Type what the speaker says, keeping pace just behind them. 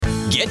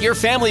Get your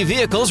family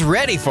vehicles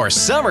ready for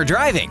summer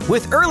driving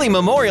with early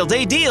Memorial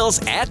Day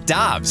deals at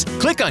Dobbs.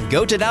 Click on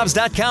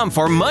gotodobbs.com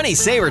for money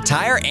saver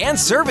tire and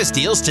service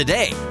deals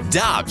today.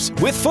 Dobbs,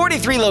 with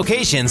 43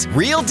 locations,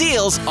 real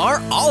deals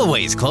are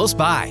always close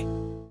by.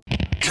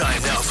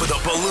 Time now for the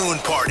balloon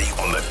party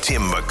on the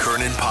Tim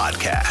McKernan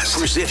podcast.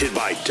 Presented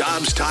by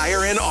Dobbs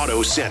Tire and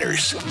Auto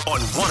Centers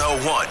on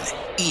 101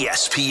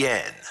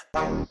 ESPN.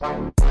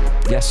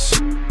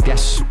 Yes.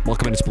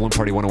 Welcome in. It's Balloon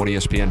Party 101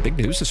 ESPN. Big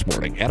news this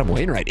morning. Adam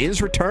Wainwright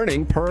is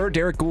returning per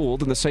Derek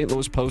Gould in the St.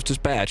 Louis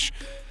Post-Dispatch.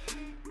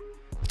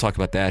 We'll talk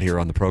about that here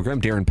on the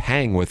program. Darren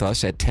Pang with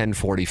us at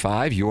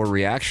 10:45. Your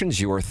reactions,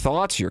 your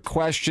thoughts, your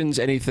questions,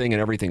 anything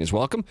and everything is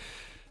welcome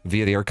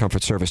via the Air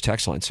Comfort Service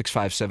text line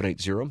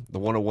 65780. The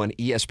 101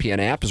 ESPN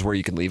app is where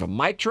you can leave a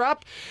mic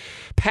drop.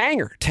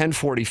 Panger,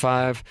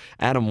 10:45.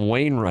 Adam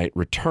Wainwright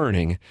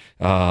returning.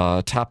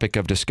 Topic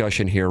of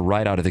discussion here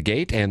right out of the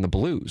gate. And the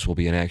Blues will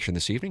be in action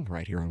this evening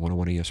right here on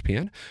 101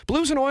 ESPN.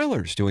 Blues and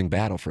Oilers doing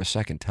battle for a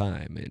second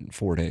time in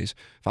 4 days.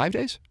 5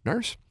 days?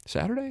 Nurse?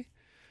 Saturday?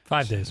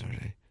 5 days.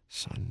 Saturday,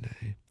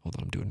 Sunday. Hold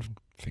on, I'm doing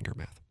finger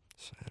math.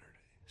 Saturday,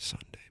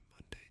 Sunday,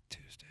 Monday,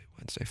 Tuesday,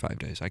 Wednesday. 5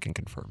 days. I can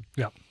confirm.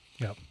 Yep.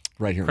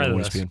 Right here on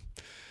ESPN.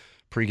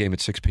 Pre-game at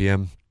 6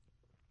 p.m.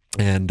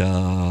 And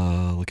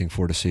looking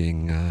forward to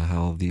seeing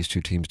how these two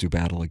teams do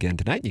battle again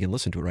tonight. You can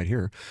listen to it right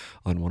here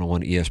on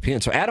 101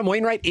 ESPN. So Adam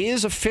Wainwright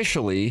is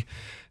officially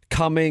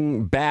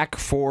coming back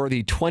for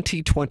the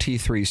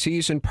 2023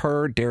 season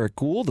per Derek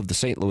Gould of the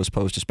St. Louis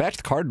Post-Dispatch.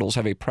 The Cardinals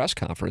have a press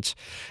conference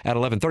at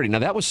 11:30. Now,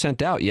 that was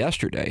sent out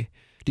yesterday.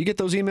 Do you get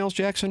those emails,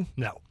 Jackson?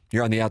 No.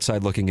 You're on the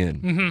outside looking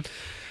in.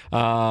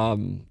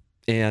 Mm-hmm.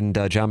 And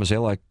John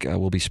Mozeliak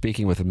will be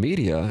speaking with the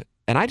media.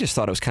 And I just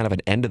thought it was kind of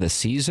an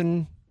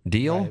end-of-the-season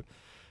deal. Right.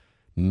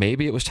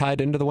 Maybe it was tied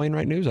into the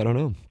Wainwright news. I don't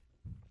know.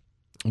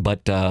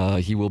 But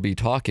he will be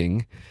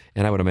talking,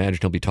 and I would imagine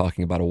he'll be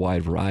talking about a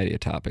wide variety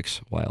of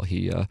topics while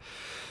he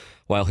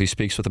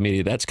speaks with the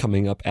media. That's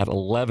coming up at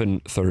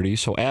 11:30.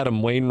 So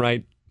Adam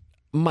Wainwright,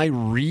 my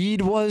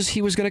read was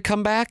he was going to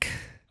come back.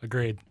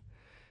 Agreed.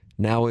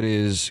 Now it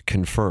is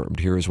confirmed.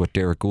 Here is what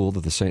Derek Gould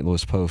of the St.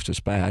 Louis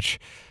Post-Dispatch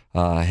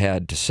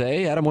had to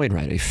say. Adam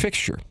Wainwright, a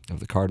fixture of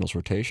the Cardinals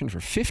rotation for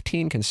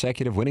 15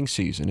 consecutive winning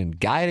season and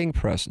guiding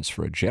presence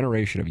for a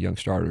generation of young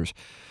starters,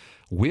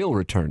 will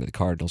return to the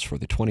Cardinals for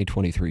the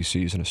 2023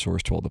 season, a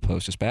source told the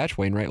Post-Dispatch.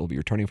 Wainwright will be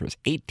returning for his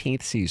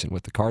 18th season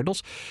with the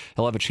Cardinals.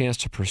 He'll have a chance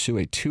to pursue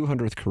a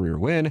 200th career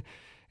win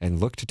and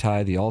look to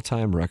tie the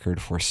all-time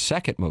record for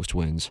second most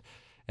wins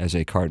as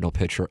a Cardinal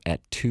pitcher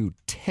at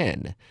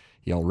 210.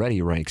 He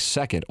already ranks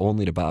second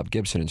only to Bob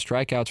Gibson in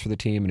strikeouts for the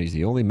team, and he's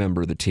the only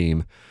member of the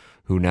team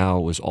who now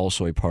was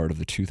also a part of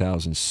the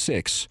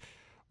 2006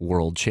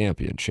 World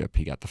Championship.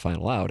 He got the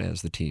final out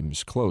as the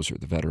team's closer.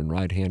 The veteran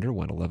right-hander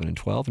went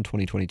 11-12 in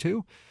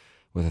 2022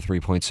 with a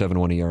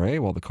 3.71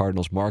 ERA, while the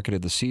Cardinals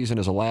marketed the season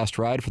as a last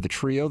ride for the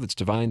trio that's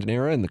defined an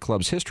era in the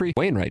club's history.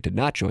 Wainwright did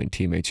not join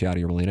teammates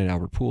Yadier Molina and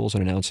Albert Pujols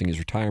in announcing his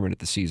retirement at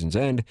the season's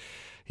end.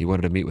 He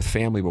wanted to meet with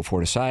family before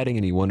deciding,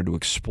 and he wanted to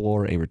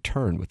explore a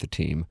return with the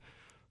team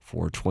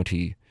for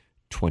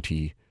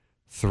 2023.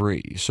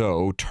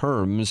 So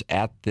terms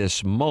at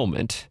this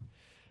moment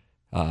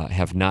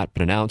have not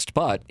been announced,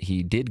 but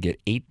he did get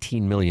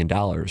 $18 million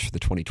for the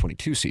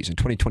 2022 season.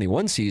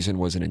 2021 season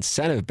was an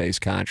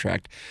incentive-based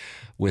contract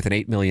with an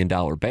 $8 million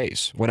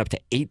base. Went up to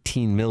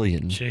 $18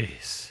 million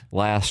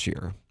last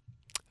year.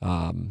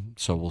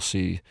 So we'll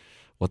see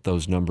what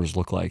those numbers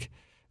look like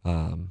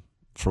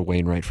for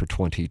Wainwright for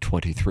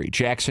 2023.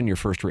 Jackson, your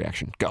first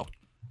reaction. Go.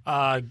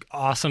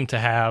 Awesome to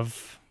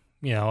have,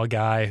 a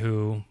guy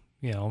who,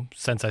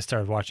 since I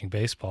started watching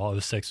baseball,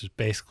 2006 was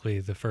basically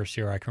the first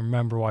year I can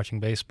remember watching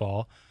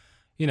baseball,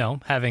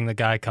 having the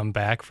guy come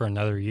back for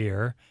another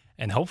year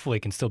and hopefully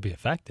can still be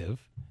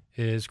effective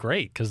is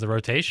great because the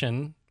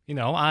rotation,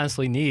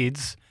 honestly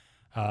needs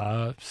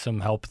some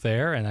help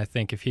there. And I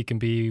think if he can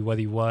be what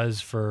he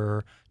was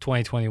for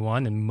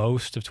 2021 and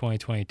most of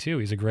 2022,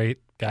 he's a great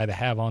guy to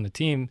have on the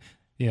team,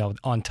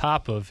 on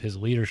top of his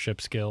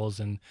leadership skills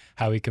and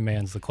how he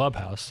commands the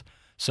clubhouse.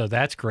 So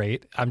that's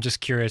great. I'm just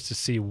curious to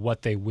see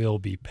what they will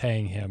be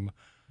paying him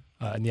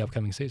in the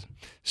upcoming season.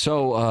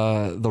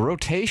 So the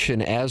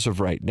rotation as of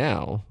right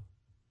now,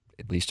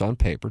 at least on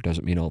paper,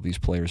 doesn't mean all these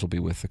players will be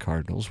with the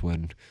Cardinals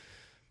when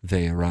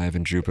they arrive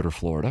in Jupiter,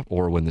 Florida,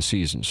 or when the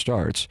season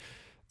starts.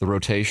 The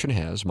rotation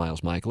has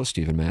Miles Michaelis,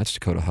 Steven Matz,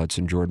 Dakota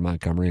Hudson, Jordan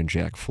Montgomery, and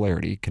Jack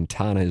Flaherty.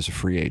 Quintana is a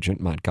free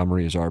agent.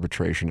 Montgomery is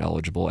arbitration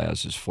eligible,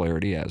 as is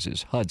Flaherty, as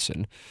is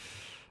Hudson.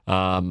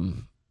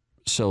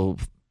 So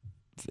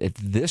at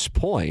this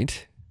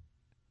point,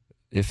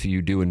 if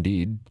you do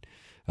indeed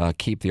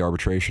keep the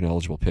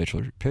arbitration-eligible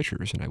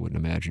pitchers, and I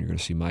wouldn't imagine you're going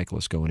to see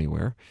Michaelis go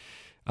anywhere,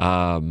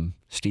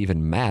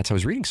 Steven Matz, I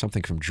was reading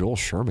something from Joel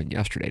Sherman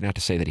yesterday, not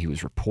to say that he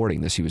was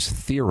reporting this, he was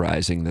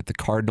theorizing that the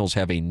Cardinals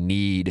have a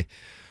need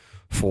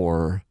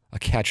for a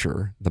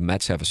catcher. The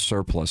Mets have a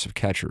surplus of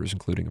catchers,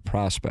 including a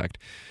prospect.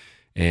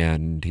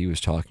 And he was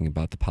talking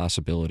about the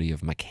possibility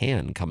of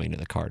McKernan coming to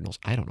the Cardinals.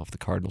 I don't know if the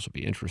Cardinals would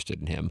be interested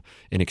in him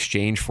in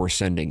exchange for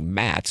sending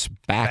Matz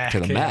back to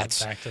the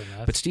Mets.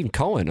 But Steve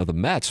Cohen of the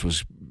Mets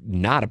was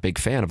not a big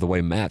fan of the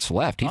way Matz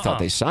left. He thought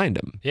they signed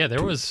him. Yeah, there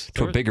to was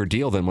a bigger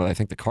deal than what I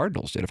think the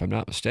Cardinals did, if I'm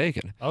not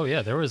mistaken. Oh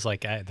yeah, there was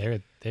like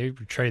they were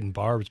trading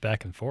barbs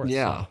back and forth.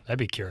 Yeah, so I'd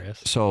be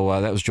curious.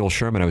 So that was Joel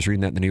Sherman. I was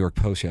reading that in the New York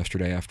Post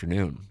yesterday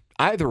afternoon.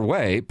 Either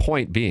way,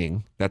 point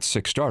being, that's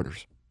 6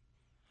 starters.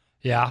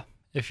 Yeah.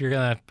 If you're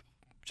going to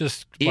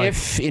just...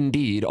 if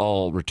indeed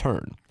all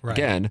return. Right.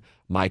 Again,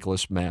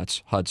 Michaelis,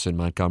 Matz, Hudson,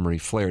 Montgomery,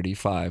 Flaherty,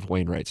 5,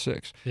 Wainwright,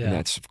 6. Yeah. And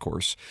that's, of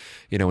course,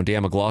 when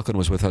Dan McLaughlin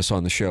was with us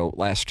on the show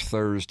last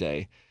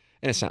Thursday,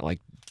 and it's not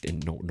like,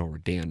 nor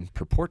would Dan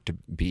purport to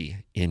be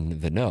in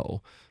the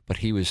know, but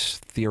he was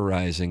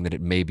theorizing that it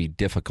may be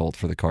difficult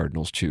for the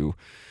Cardinals to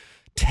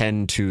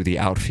tend to the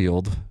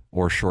outfield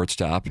or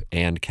shortstop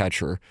and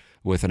catcher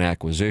with an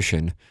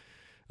acquisition.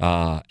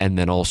 And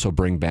then also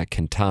bring back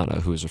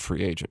Quintana, who is a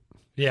free agent.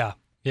 Yeah.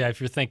 Yeah, if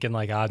you're thinking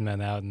like odd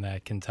men out in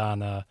that,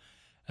 Quintana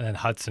and then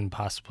Hudson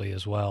possibly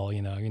as well,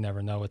 you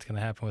never know what's going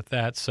to happen with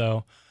that.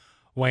 So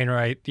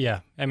Wainwright,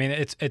 yeah. I mean,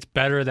 it's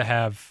better to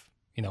have,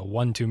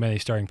 one too many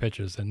starting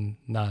pitchers than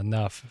not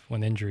enough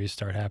when injuries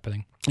start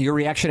happening. Your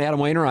reaction, Adam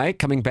Wainwright,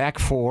 coming back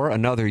for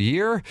another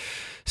year.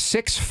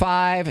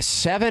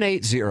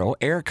 65780,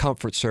 Air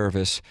Comfort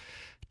Service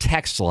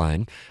text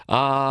line.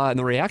 And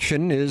the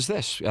reaction is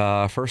this.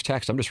 First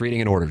text, I'm just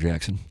reading in order,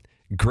 Jackson.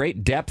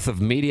 Great depth of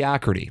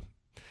mediocrity.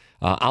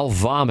 I'll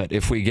vomit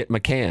if we get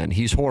McKernan.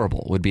 He's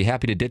horrible. Would be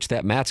happy to ditch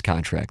that Matz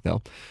contract,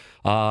 though.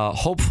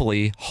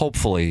 Hopefully,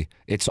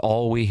 it's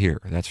all we hear.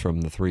 That's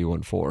from the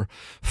 314.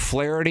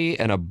 Flaherty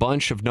and a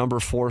bunch of number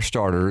 4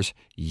 starters.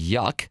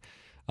 Yuck.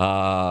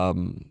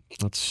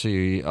 Let's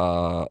see.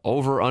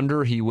 Over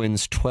under, he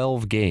wins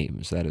 12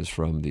 games. That is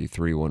from the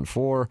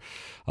 314.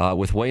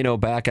 With Waino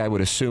back, I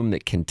would assume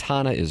that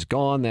Quintana is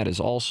gone. That is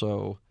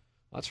also,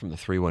 that's from the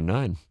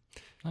 319.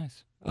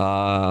 Nice.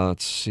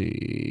 Let's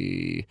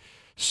see.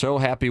 So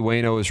happy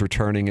Waino is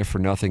returning, if for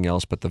nothing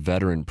else but the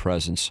veteran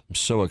presence. I'm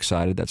so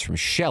excited. That's from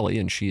Shelley,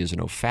 and she is in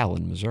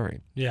O'Fallon, Missouri.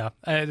 Yeah,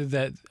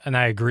 and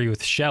I agree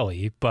with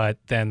Shelley, but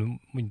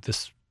then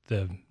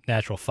the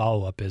natural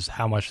follow-up is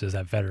how much does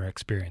that veteran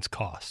experience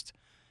cost?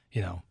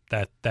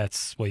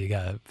 That's what you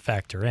got to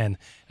factor in.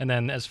 And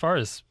then as far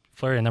as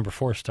Flaherty number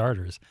 4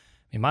 starters,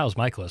 I mean, Miles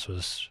Michaelis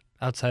was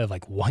outside of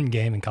like one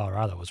game in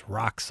Colorado was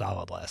rock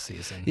solid last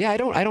season. Yeah, I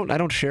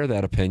don't share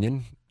that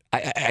opinion.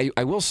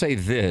 I will say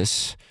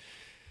this.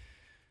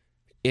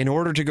 In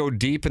order to go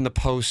deep in the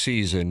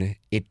postseason,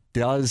 it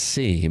does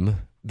seem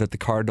that the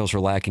Cardinals are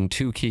lacking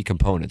 2 key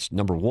components.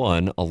 Number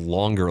 1, a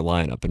longer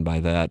lineup, and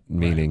by that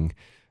meaning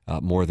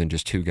more than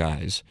just 2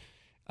 guys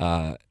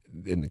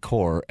in the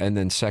core. And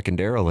then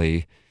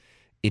secondarily,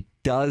 it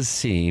does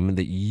seem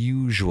that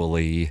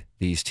usually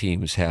these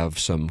teams have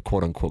some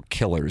quote-unquote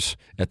killers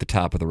at the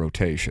top of the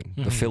rotation.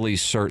 Mm-hmm. The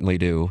Phillies certainly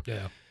do.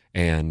 Yeah.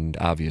 And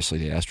obviously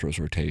the Astros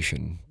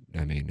rotation,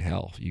 I mean,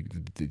 hell,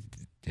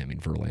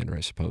 Verlander,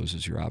 I suppose,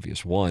 is your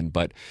obvious one,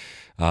 but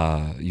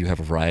you have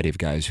a variety of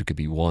guys who could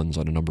be ones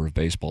on a number of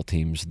baseball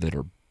teams that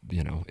are,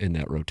 in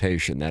that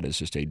rotation. That is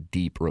just a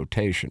deep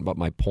rotation. But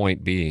my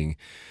point being,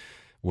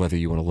 whether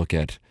you want to look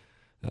at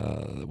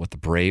what the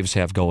Braves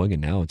have going,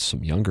 and now it's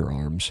some younger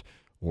arms,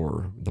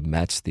 or the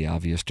Mets, the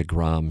obvious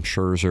DeGrom,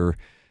 Scherzer,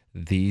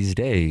 these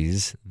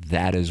days,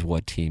 that is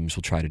what teams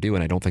will try to do.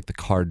 And I don't think the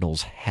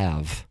Cardinals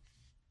have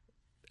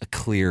a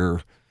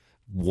clear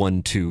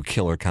 1-2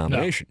 killer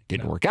combination.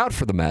 Didn't work out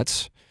for the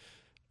Mets,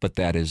 but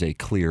that is a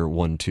clear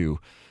 1-2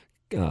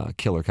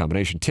 killer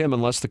combination. Tim,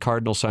 unless the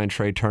Cardinals sign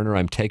Trey Turner,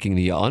 I'm taking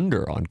the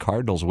under on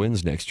Cardinals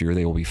wins next year.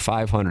 They will be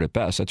 500 at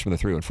best. That's from the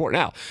 314.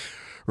 Now,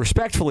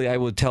 respectfully, I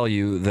would tell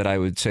you that I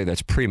would say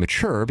that's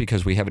premature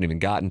because we haven't even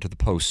gotten to the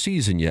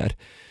postseason yet.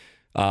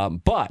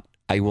 But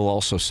I will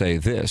also say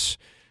this.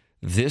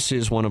 This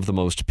is one of the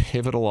most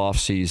pivotal off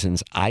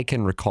seasons I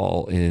can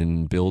recall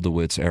in Bill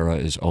DeWitt's era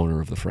as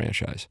owner of the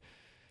franchise.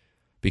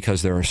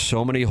 Because there are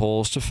so many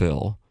holes to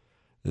fill.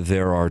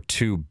 There are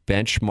 2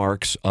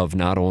 benchmarks of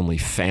not only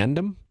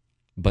fandom,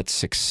 but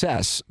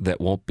success that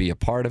won't be a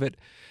part of it.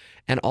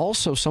 And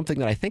also something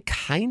that I think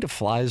kind of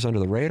flies under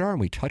the radar,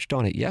 and we touched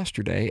on it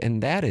yesterday,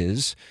 and that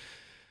is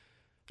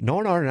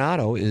Nolan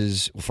Arenado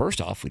is, well, first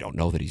off, we don't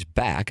know that he's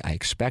back. I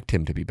expect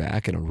him to be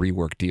back in a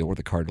rework deal where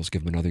the Cardinals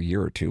give him another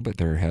year or 2, but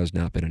there has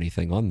not been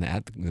anything on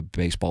that. The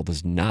baseball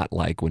does not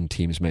like when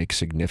teams make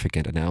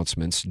significant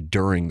announcements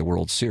during the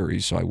World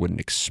Series, so I wouldn't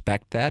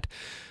expect that.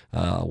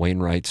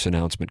 Wainwright's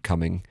announcement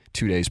coming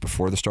 2 days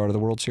before the start of the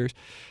World Series.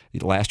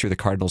 Last year, the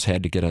Cardinals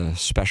had to get a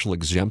special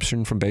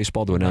exemption from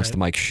baseball to announce the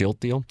Mike Schilt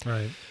deal.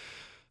 Right.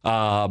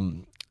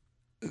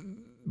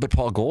 But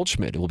Paul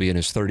Goldschmidt will be in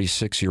his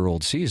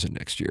 36-year-old season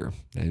next year.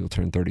 And he will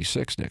turn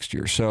 36 next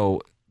year. So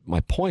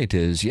my point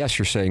is, yes,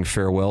 you're saying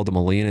farewell to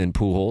Molina and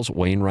Pujols.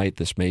 Wainwright,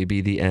 this may be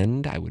the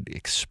end. I would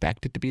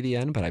expect it to be the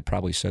end, but I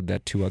probably said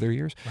that 2 other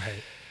years.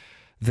 Right.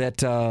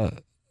 That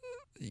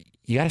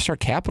you got to start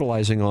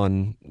capitalizing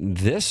on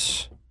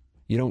this.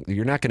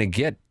 You're not going to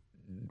get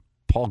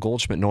Paul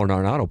Goldschmidt and Nolan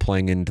Arenado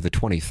playing into the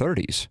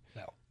 2030s.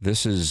 No.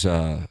 This is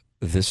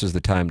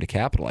the time to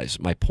capitalize.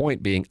 My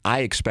point being, I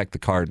expect the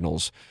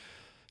Cardinals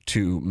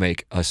to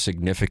make a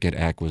significant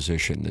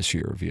acquisition this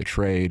year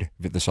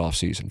this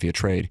offseason, via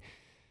trade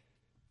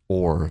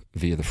or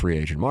via the free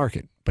agent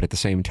market. But at the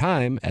same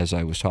time, as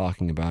I was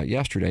talking about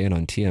yesterday and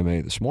on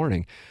TMA this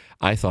morning,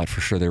 I thought for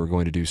sure they were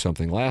going to do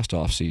something last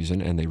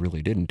offseason, and they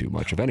really didn't do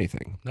much of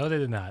anything. No, they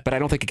did not. But I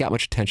don't think it got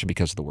much attention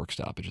because of the work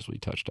stoppages we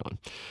touched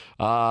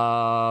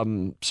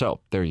on.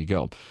 So there you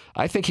go.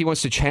 I think he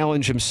wants to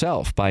challenge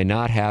himself by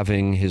not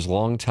having his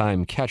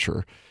longtime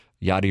catcher,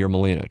 Yadier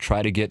Molina,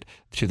 try to get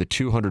to the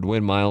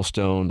 200-win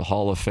milestone. The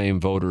Hall of Fame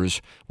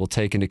voters will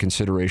take into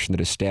consideration that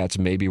his stats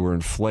maybe were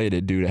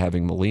inflated due to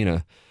having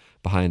Molina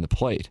behind the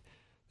plate.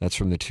 That's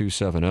from the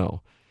 270.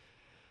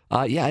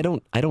 Yeah, I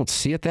don't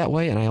see it that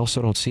way, and I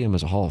also don't see him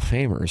as a Hall of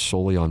Famer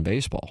solely on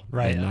baseball.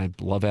 Right. And I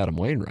love Adam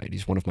Wainwright.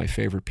 He's one of my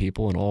favorite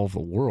people in all of the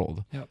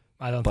world. Yep.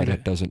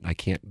 I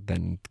can't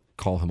then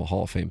call him a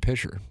Hall of Fame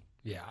pitcher.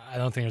 Yeah, I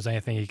don't think there's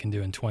anything he can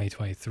do in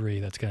 2023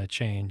 that's going to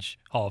change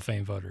Hall of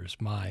Fame voters'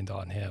 mind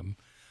on him.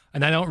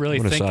 And I don't really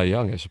think Cy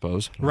Young, I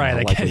suppose.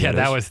 Right.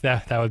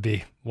 That would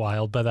be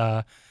wild. But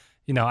I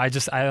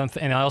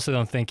also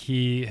don't think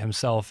he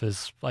himself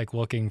is like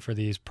looking for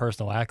these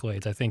personal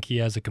accolades. I think he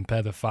has a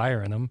competitive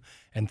fire in him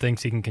and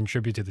thinks he can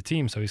contribute to the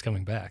team, so he's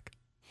coming back.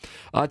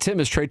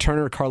 Tim, is Trey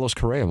Turner or Carlos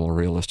Correa more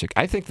realistic?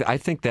 I think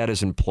that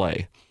is in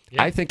play.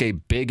 Yep. I think a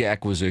big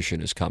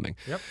acquisition is coming.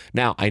 Yep.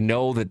 Now, I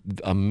know that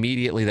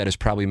immediately that is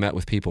probably met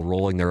with people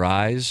rolling their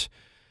eyes.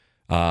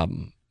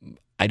 I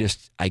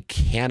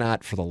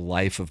cannot for the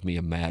life of me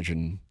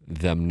imagine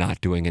them not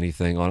doing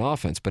anything on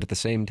offense. But at the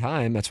same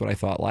time, that's what I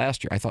thought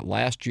last year. I thought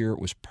last year it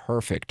was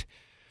perfect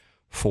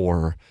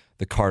for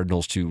the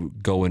Cardinals to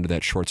go into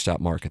that shortstop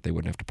market. They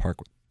wouldn't have to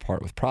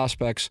part with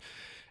prospects,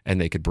 and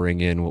they could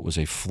bring in what was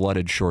a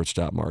flooded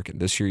shortstop market.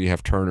 This year you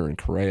have Turner and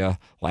Correa.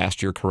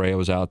 Last year Correa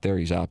was out there.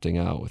 He's opting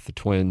out with the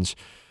Twins.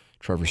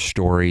 Trevor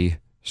Story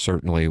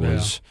certainly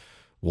was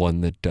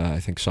one that I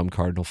think some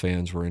Cardinal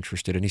fans were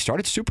interested in. He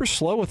started super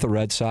slow with the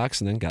Red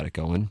Sox and then got it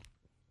going.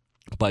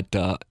 But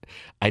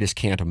I just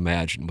can't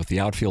imagine, with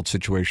the outfield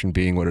situation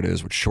being what it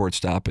is, what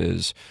shortstop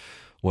is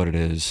what it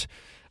is,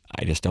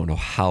 I just don't know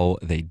how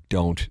they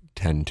don't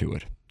tend to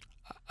it.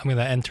 I'm going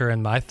to enter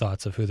in my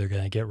thoughts of who they're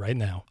going to get right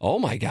now. Oh,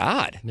 my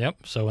God.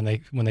 Yep. So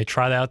when they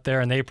trot out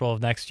there in April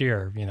of next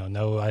year,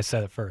 I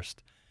said it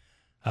first.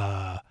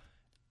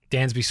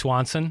 Dansby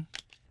Swanson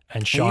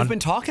and Sean. You've been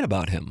talking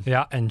about him.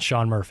 Yeah, and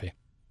Sean Murphy.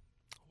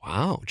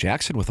 Wow,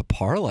 Jackson with a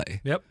parlay.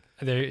 Yep.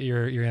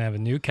 You're going to have a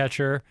new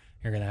catcher.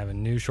 You're going to have a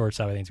new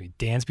shortstop. I think it's going to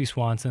be Dansby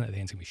Swanson. I think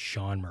it's going to be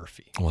Sean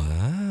Murphy.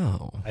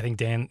 Wow. I think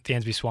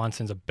Dansby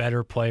Swanson's a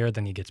better player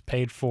than he gets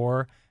paid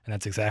for, and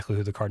that's exactly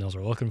who the Cardinals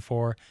are looking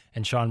for.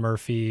 And Sean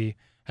Murphy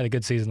had a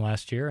good season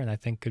last year, and I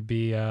think could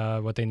be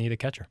what they need a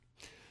catcher.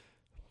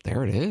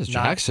 There it is,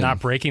 Jackson. Not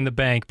breaking the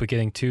bank, but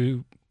getting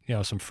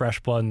some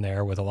fresh blood in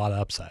there with a lot of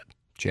upside.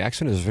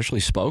 Jackson has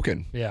officially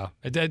spoken. Yeah.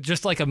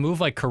 Just like a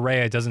move like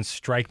Correa doesn't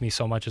strike me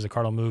so much as a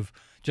Cardinal move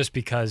just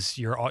because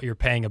you're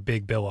paying a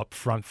big bill up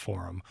front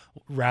for him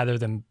rather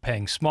than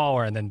paying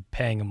smaller and then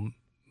paying him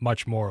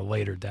much more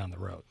later down the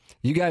road.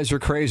 You guys are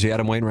crazy.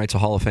 Adam Wainwright's a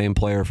Hall of Fame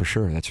player for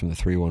sure. That's from the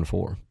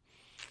 314.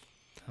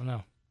 I don't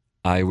know.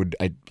 I would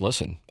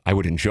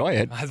enjoy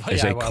it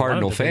as a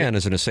Cardinal fan,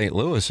 as in a St.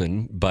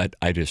 Louisan, but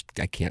I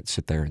can't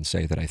sit there and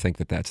say that I think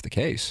that that's the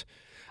case.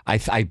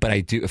 But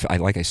I do.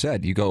 Like I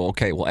said, you go,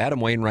 okay, will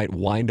Adam Wainwright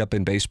wind up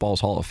in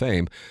baseball's Hall of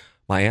Fame?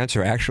 My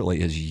answer actually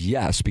is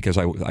yes, because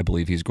I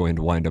believe he's going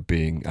to wind up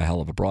being a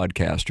hell of a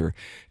broadcaster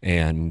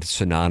and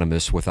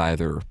synonymous with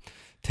either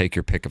take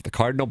your pick of the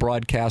Cardinal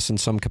broadcasts in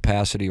some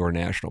capacity or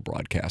national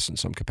broadcasts in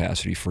some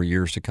capacity for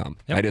years to come.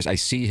 Yep. I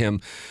see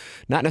him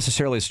not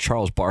necessarily as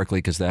Charles Barkley,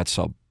 because that's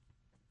a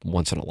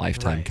once in a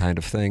lifetime kind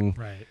of thing,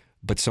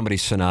 but somebody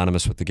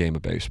synonymous with the game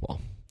of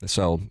baseball.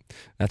 So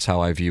that's how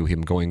I view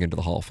him going into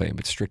the Hall of Fame.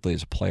 But strictly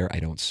as a player, I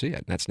don't see it.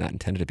 And that's not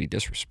intended to be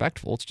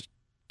disrespectful. It's just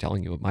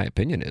telling you what my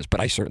opinion is. But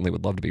I certainly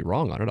would love to be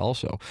wrong on it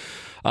also.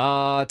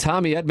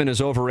 Tommy Edman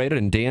is overrated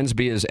and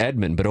Dansby is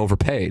Edman, but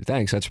overpaid.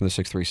 Thanks. That's from the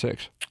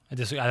 636.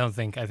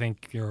 I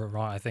think you're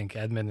wrong. I think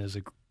Edman is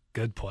a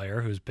good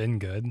player who's been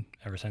good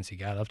ever since he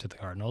got up to the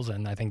Cardinals.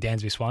 And I think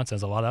Dansby Swanson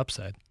has a lot of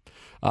upside.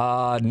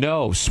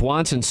 No,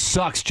 Swanson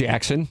sucks,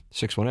 Jackson.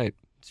 618.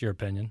 It's your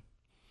opinion.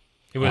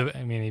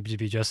 He'd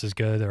be just as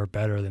good or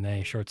better than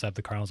any shortstop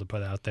the Cardinals have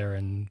put out there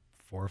in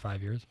 4 or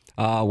 5 years.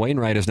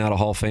 Wainwright is not a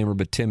Hall of Famer,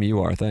 but Tim, you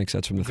are. Thanks.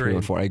 That's from the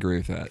 314. I agree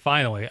with that.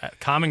 Finally,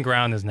 common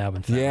ground has now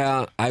been found.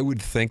 Yeah, I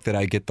would think that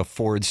I get the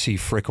Ford C.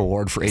 Frick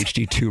Award for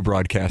HD2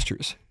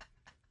 broadcasters.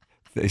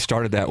 They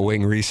started that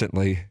wing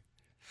recently.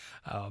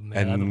 Oh,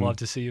 man, I'd love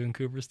to see you in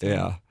Cooperstown.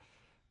 Yeah.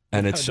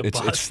 And it's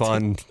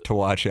fun to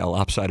watch a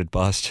lopsided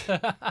bust.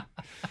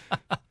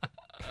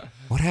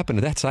 What happened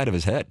to that side of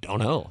his head? Don't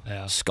know.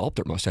 Yeah.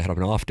 Sculptor must have had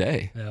an off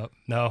day. Yeah.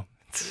 No.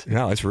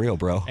 No, it's real,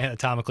 bro.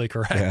 Anatomically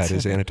correct. Yeah, it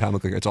is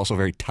anatomically. It's also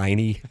very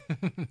tiny.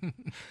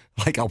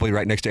 Like I'll be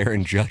right next to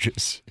Aaron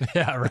Judge's.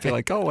 Yeah, right. I'll be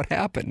like, oh, what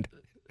happened?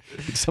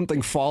 Did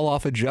something fall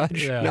off a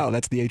judge? Yeah. No,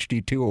 that's the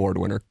HD2 award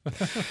winner.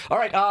 All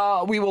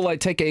right, we will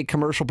take a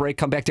commercial break.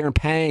 Come back. Darren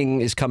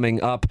Pang is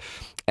coming up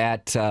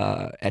at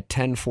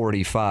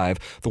 10:45.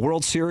 The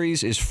World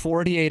Series is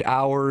 48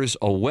 hours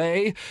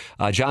away.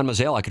 John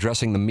Mozeliak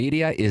addressing the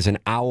media is an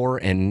hour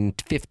and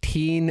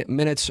 15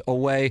 minutes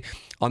away.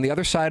 On the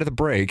other side of the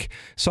break,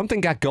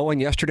 something got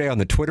going yesterday on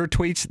the Twitter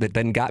tweets that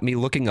then got me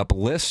looking up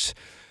lists.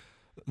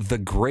 The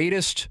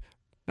greatest,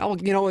 now,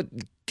 you know what?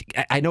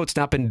 I know it's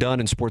not been done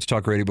in sports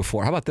talk radio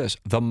before. How about this?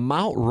 The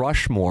Mount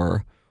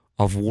Rushmore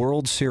of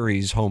World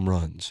Series home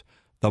runs.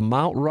 The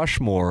Mount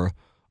Rushmore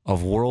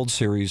of World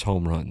Series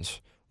home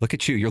runs. Look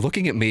at you. You're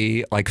looking at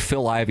me like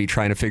Phil Ivey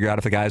trying to figure out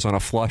if the guy's on a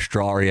flush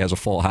draw or he has a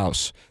full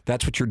house.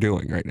 That's what you're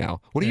doing right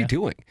now. What are you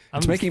doing?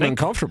 It's making me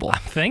uncomfortable. I'm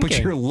thinking. But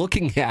you're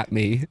looking at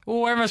me.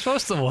 Well, where am I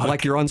supposed to look?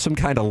 Like you're on some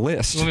kind of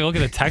list. When we look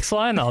at the text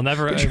line, I won't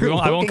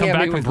come at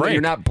back me from break.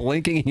 You're not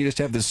blinking and you just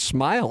have this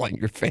smile on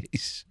your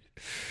face.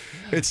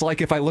 It's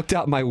like if I looked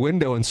out my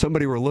window and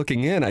somebody were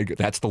looking in,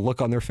 that's the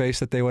look on their face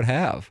that they would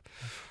have.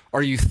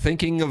 Are you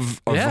thinking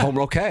of home?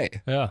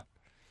 Okay. Yeah.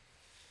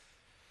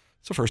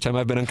 It's the first time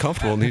I've been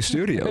uncomfortable in these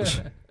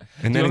studios.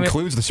 And that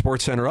includes the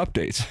Sports Center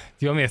updates. Do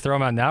you want me to throw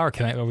them out now, or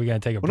are we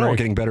going to take a break? No, we're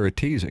getting better at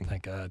teasing.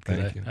 Thank God,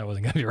 because I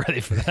wasn't going to be ready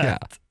for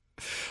that.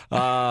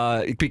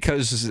 Yeah.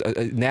 Because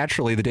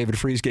naturally, the David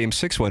Freese Game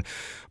 6 one.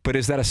 But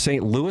is that a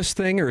St. Louis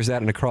thing, or is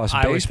that an across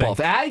baseball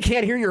thing? I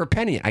can't hear your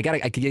opinion. You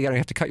gotta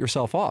have to cut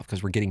yourself off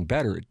because we're getting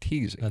better at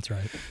teasing. That's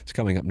right. It's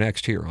coming up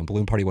next here on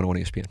Balloon Party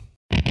 101 ESPN.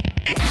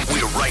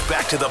 We're right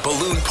back to the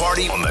Balloon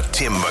Party on the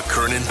Tim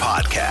McKernan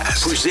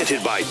Podcast.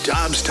 Presented by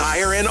Dobbs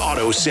Tire and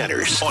Auto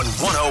Centers on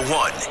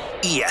 101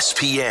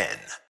 ESPN.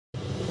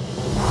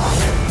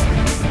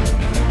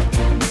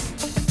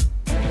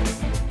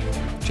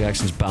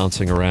 Jackson's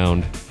bouncing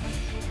around,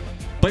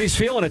 but he's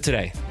feeling it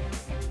today.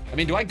 I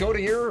mean, do I go to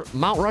your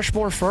Mount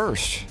Rushmore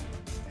first?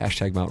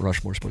 Hashtag Mount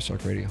Rushmore Sports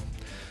Talk Radio.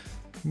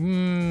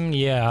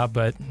 Yeah,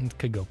 but it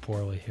could go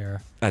poorly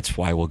here. That's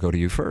why we'll go to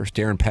you first.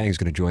 Darren Pang's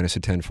going to join us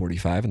at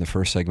 10:45 in the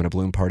first segment of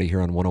Balloon Party here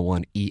on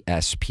 101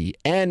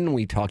 ESPN.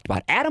 We talked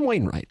about Adam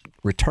Wainwright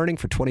returning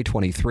for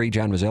 2023.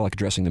 John Mozeliak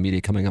addressing the media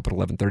coming up at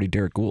 11:30.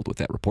 Derek Gould with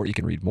that report. You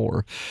can read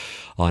more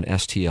on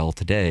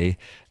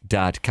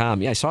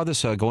stltoday.com. Yeah, I saw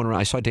this going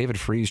around. I saw David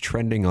Freese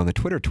trending on the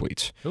Twitter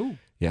tweets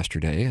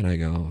yesterday, and I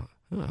go,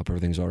 I hope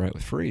everything's all right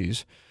with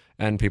Freese.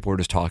 And people were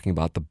just talking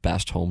about the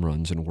best home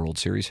runs in World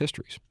Series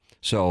histories.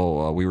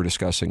 So we were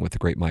discussing with the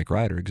great Mike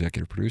Ryder,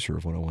 executive producer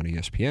of 101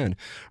 ESPN,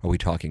 are we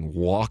talking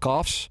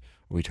walk-offs?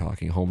 Are we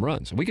talking home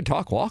runs? And we can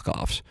talk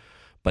walk-offs,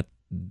 but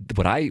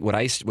what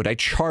I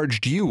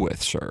charged you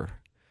with, sir,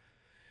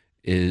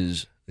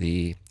 is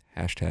the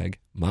hashtag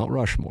Mount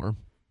Rushmore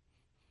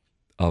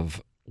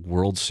of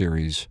World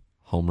Series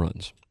home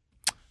runs.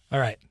 All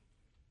right.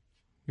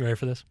 You ready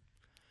for this?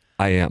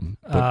 I am,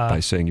 but by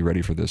saying you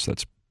ready for this,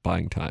 that's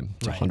buying time.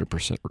 It's right.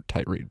 100%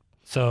 tight read.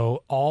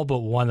 So all but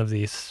one of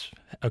these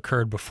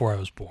occurred before I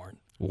was born.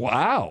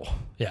 Wow.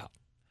 Yeah.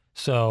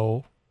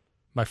 So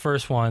my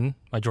first one,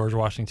 my George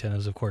Washington,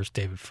 is, of course,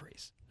 David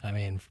Freese. I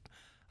mean,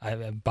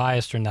 I'm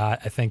biased or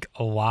not, I think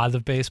a lot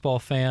of baseball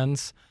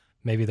fans,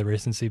 maybe the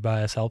recency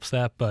bias helps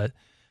that, but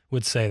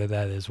would say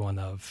that is one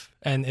of,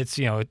 and it's,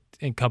 it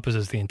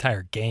encompasses the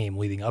entire game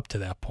leading up to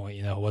that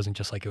point. It wasn't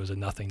just like it was a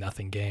nothing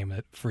game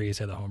that Freese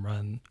had a home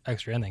run,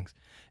 extra innings.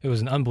 It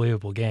was an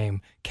unbelievable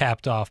game,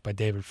 capped off by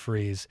David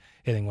Freese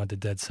hitting one to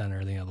dead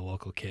center, the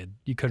local kid.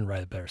 You couldn't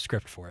write a better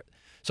script for it.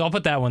 So I'll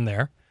put that one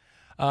there.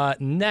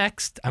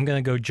 Next, I'm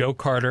going to go Joe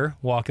Carter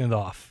walking it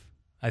off.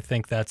 I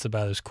think that's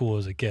about as cool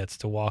as it gets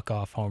to walk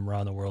off home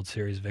run, a World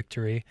Series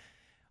victory.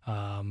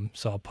 So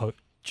I'll put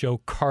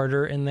Joe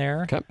Carter in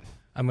there. Okay.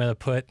 I'm going to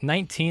put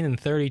 19 and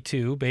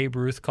 32, Babe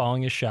Ruth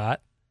calling his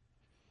shot.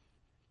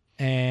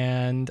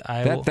 And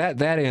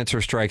that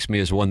answer strikes me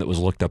as one that was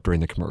looked up during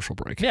the commercial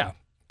break. Yeah.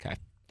 Okay.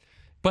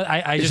 But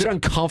Is it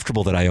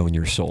uncomfortable that I own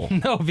your soul?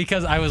 No,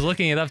 because I was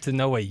looking it up to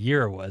know what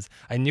year it was.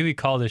 I knew he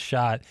called his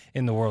shot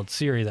in the World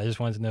Series. I just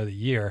wanted to know the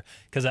year.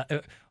 Because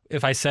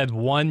if I said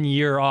 1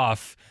 year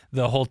off,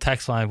 the whole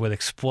text line would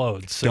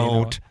explode. So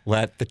Don't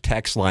let the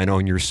text line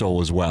own your soul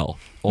as well.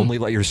 Only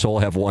let your soul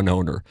have one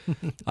owner.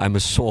 I'm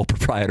a sole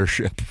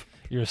proprietorship.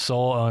 You're a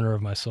sole owner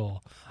of my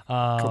soul.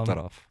 Cut that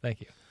off.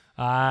 Thank you.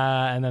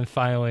 And then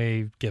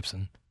finally,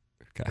 Gibson.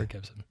 Okay. For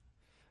Gibson.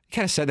 You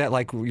kind of said that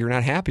like you're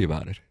not happy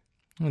about it.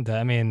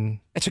 I mean,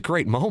 it's a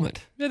great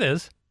moment. It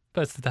is,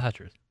 but it's the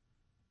Dodgers.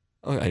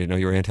 Oh, I didn't know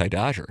you were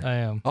anti-Dodger. I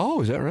am.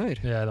 Oh, is that right?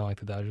 Yeah, I don't like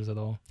the Dodgers at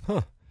all.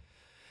 Huh.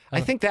 I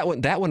think that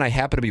one I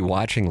happen to be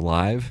watching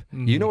live.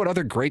 Mm-hmm. You know what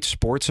other great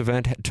sports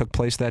event took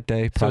place that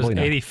day? Probably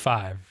not.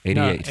 85. 88.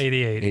 No,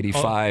 88.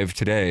 85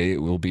 today.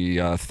 It will be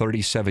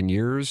 37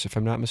 years, if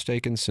I'm not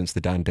mistaken, since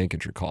the Don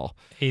Dinkinger call.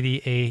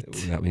 88.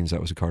 That means that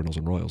was the Cardinals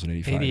and Royals in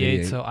 85.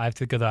 88, so I have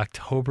to go to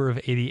October of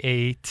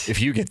 88. If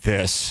you get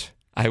this,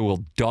 I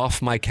will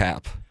doff my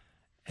cap.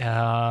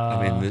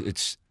 I mean,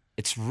 it's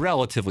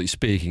relatively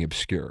speaking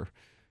obscure.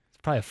 It's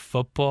probably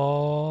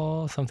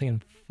football, something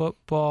in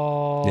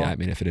football. Yeah, I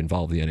mean, if it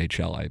involved the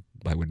NHL,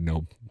 I would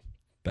know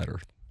better.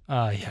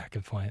 Yeah,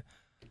 good point.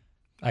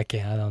 I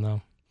don't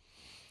know.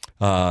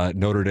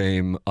 Notre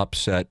Dame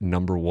upset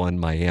number 1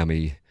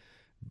 Miami,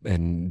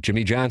 and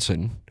Jimmy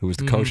Johnson, who was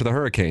the coach of the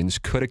Hurricanes,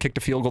 could have kicked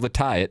a field goal to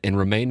tie it and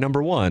remain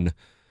number 1,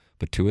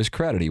 but to his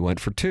credit, he went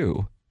for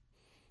 2,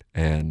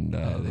 and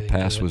the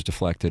pass was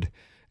deflected,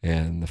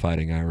 and the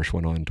Fighting Irish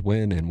went on to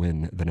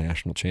win the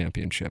national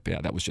championship. Yeah,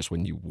 that was just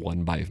when you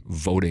won by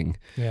voting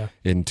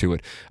into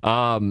it.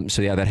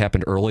 So, yeah, that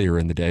happened earlier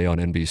in the day on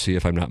NBC,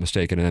 if I'm not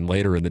mistaken, and then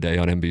later in the day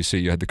on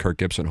NBC, you had the Kirk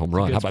Gibson home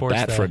run. How about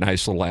that for a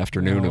nice little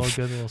afternoon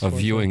of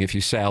viewing if you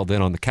sailed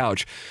in on the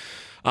couch?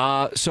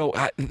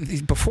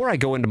 Before I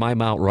go into my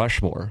Mount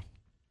Rushmore,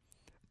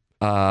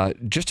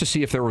 just to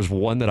see if there was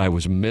one that I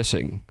was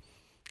missing,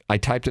 I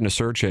typed in a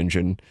search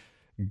engine,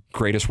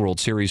 greatest World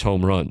Series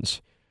home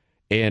runs.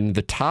 And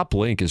the top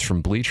link is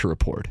from Bleacher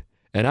Report.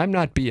 And I'm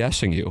not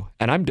BSing you.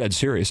 And I'm dead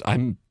serious.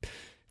 I'm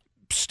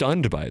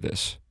stunned by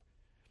this.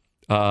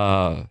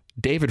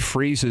 David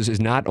Freese's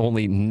is not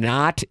only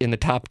not in the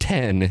top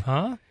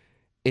 10,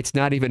 it's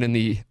not even in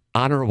the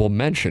honorable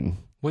mention.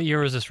 What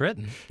year was this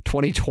written?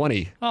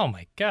 2020. Oh,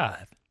 my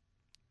God.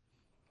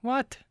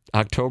 What?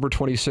 October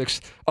 26th.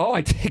 Oh,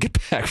 I take it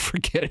back.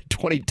 Forget it.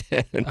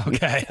 2010.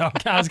 Okay.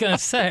 I was going to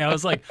say, I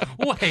was like,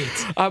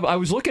 wait. I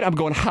was looking, I'm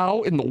going,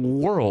 how in the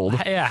world?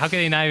 Yeah, how could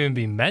he not even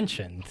be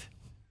mentioned?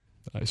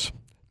 Nice.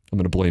 I'm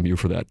going to blame you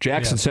for that.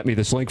 Jackson sent me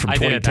this link from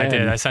 2010. I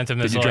did. I sent him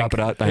this link. Did you drop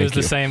it out? Thank you. It was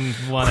the same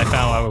one I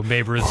found what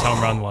Babe Ruth's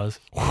home run was.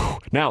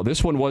 Now,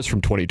 this one was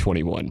from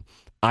 2021.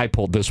 I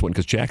pulled this one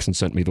because Jackson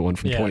sent me the one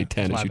from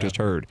 2010, as you just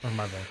heard.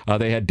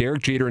 They had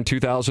Derek Jeter in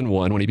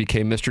 2001 when he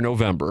became Mr.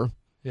 November.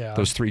 Yeah.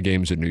 Those 3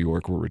 games in New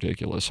York were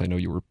ridiculous. I know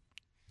you were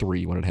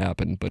 3 when it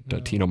happened,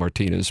 but Tino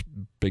Martinez,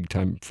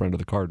 big-time friend of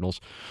the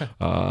Cardinals,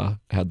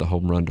 had the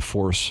home run to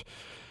force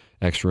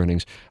extra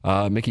innings.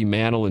 Mickey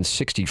Mantle in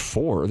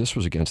 64. This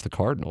was against the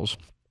Cardinals.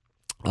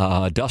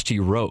 Dusty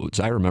Rhodes.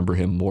 I remember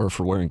him more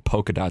for wearing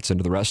polka dots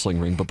into the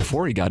wrestling ring, but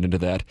before he got into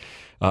that,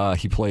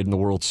 he played in the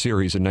World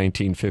Series in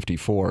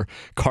 1954.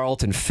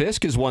 Carlton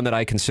Fisk is one that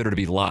I consider to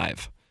be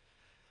live.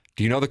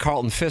 Do you know the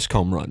Carlton Fisk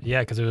home run?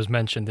 Yeah, because it was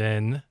mentioned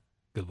in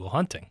Good Will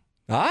Hunting.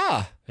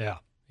 Yeah.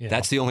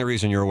 That's the only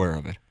reason you're aware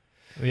of it.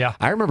 Yeah.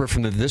 I remember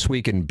from This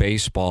Week in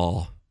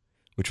Baseball,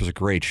 which was a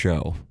great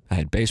show. I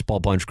had Baseball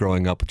Bunch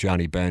growing up with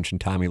Johnny Bench and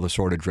Tommy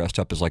Lasorda dressed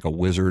up as like a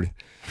wizard.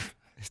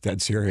 He's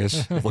dead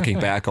serious. Looking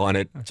back on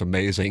it, it's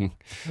amazing.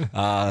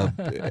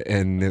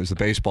 And it was the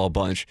Baseball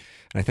Bunch.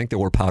 And I think they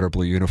wore powder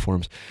blue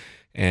uniforms.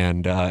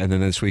 And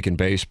then This Week in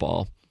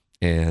Baseball.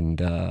 And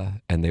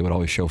they would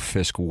always show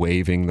Fisk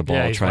waving the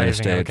ball, trying to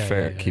stay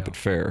keep it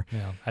fair.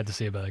 Yeah, had to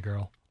see about a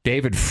girl.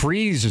 David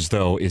Freese,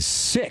 though, is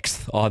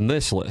 6th on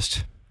this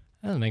list.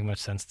 That doesn't make much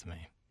sense to me.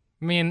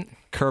 I mean,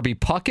 Kirby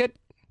Puckett,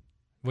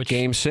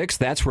 Game 6,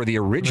 that's where the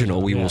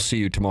original We Will See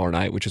You Tomorrow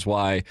Night, which is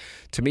why,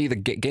 to me, the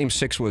Game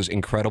 6 was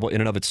incredible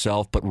in and of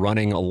itself, but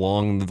running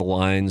along the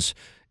lines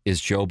is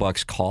Joe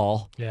Buck's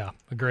call. Yeah,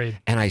 agreed.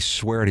 And I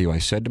swear to you, I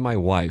said to my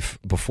wife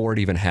before it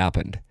even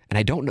happened, and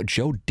I don't know,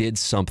 Joe did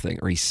something,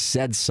 or he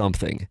said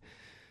something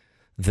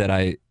that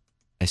I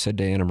said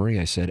to Anna Marie,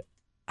 I said,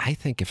 I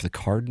think if the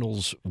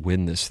Cardinals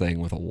win this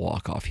thing with a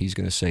walk-off, he's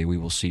going to say, we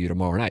will see you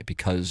tomorrow night,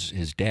 because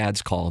his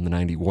dad's call in the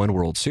 91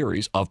 World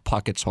Series of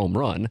Puckett's home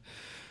run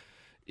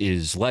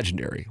is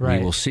legendary. Right.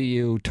 We will see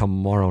you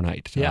tomorrow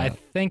night. Yeah, I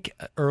think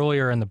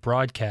earlier in the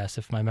broadcast,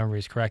 if my memory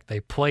is correct, they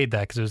played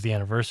that because it was the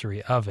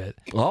anniversary of it.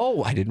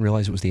 Oh, I didn't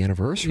realize it was the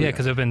anniversary. Yeah,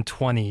 because it had been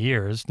 20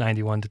 years,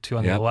 91 to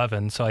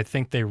 2011. Yep. So I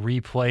think they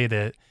replayed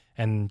it,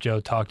 and Joe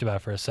talked about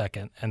it for a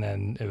second, and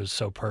then it was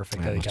so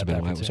perfect that he got that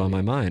opportunity. It was on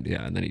my mind.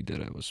 Yeah, and then he did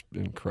it. It was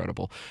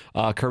incredible.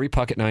 Kirby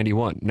Puckett,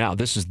 91. Now,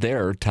 this is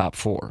their top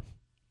 4.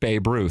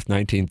 Babe Ruth,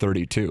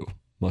 1932.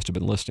 Must have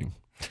been listening.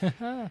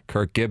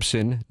 Kirk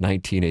Gibson,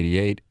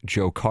 1988.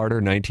 Joe Carter,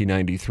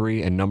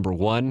 1993. And number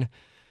 1,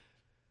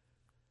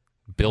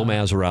 Bill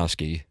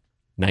Mazeroski,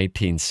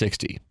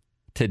 1960.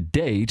 To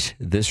date,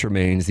 this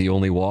remains the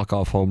only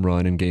walk-off home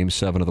run in Game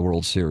 7 of the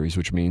World Series,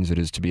 which means it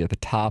is to be at the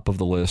top of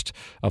the list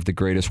of the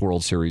greatest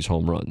World Series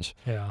home runs.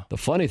 Yeah. The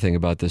funny thing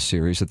about this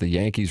series is that the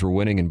Yankees were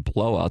winning in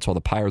blowouts while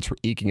the Pirates were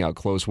eking out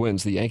close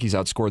wins. The Yankees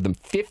outscored them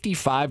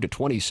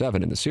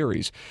 55-27 in the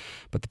series,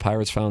 but the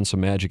Pirates found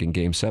some magic in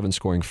Game 7,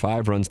 scoring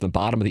 5 runs in the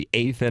bottom of the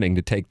 8th inning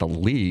to take the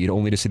lead,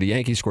 only to see the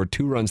Yankees score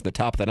 2 runs in the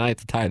top of the 9th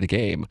to tie the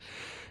game.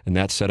 And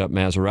that set up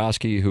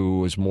Mazeroski, who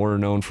was more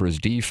known for his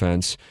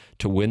defense,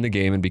 to win the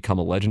game and become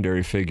a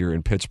legendary figure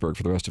in Pittsburgh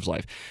for the rest of his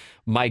life.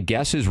 My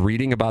guess is,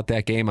 reading about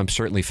that game, I'm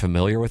certainly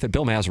familiar with it.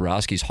 Bill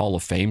Mazeroski's Hall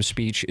of Fame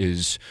speech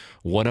is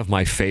one of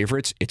my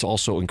favorites. It's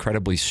also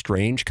incredibly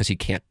strange because he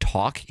can't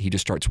talk. He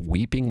just starts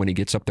weeping when he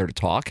gets up there to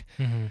talk.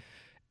 Mm-hmm.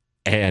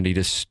 And he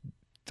just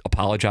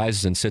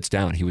apologizes and sits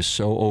down. He was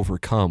so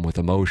overcome with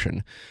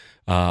emotion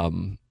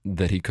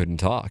that he couldn't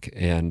talk.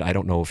 And I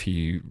don't know if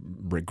he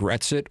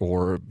regrets it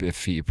or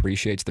if he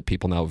appreciates that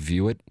people now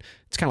view it.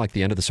 It's kind of like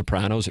the end of The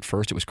Sopranos. At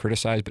first it was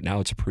criticized, but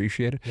now it's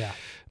appreciated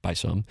by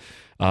some.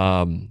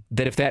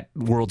 That if that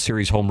World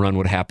Series home run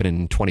would happen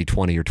in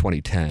 2020 or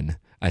 2010,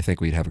 I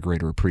think we'd have a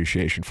greater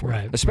appreciation for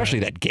it. Especially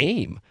that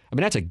game. I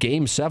mean, that's a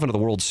Game 7 of the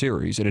World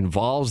Series. It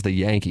involves the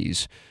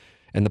Yankees.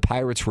 And the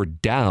Pirates were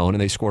down, and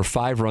they score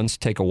 5 runs to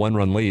take a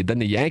 1-run lead. Then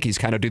the Yankees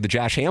kind of do the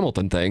Josh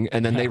Hamilton thing,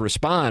 and then they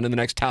respond in the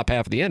next top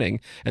half of the inning,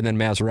 and then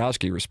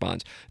Mazeroski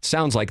responds. It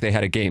sounds like they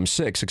had a Game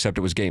 6, except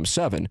it was Game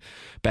 7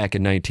 back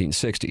in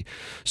 1960.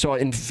 So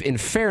in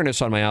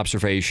fairness on my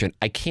observation,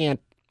 I can't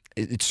 –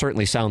 it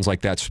certainly sounds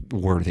like that's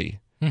worthy.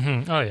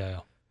 Mm-hmm. Oh,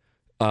 yeah.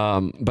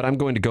 But I'm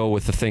going to go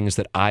with the things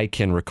that I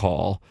can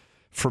recall.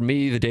 For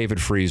me, the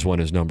David Freese one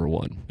is number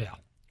one.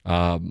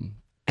 Yeah.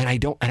 And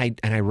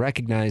I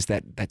recognize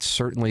that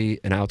certainly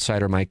an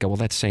outsider might go, well,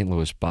 that's St.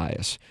 Louis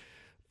bias.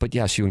 But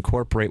yes, you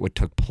incorporate what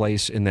took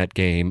place in that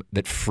game,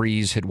 that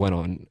Freese had went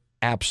on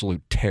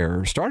absolute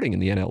terror, starting in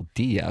the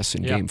NLDS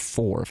in Game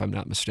 4, if I'm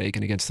not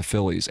mistaken, against the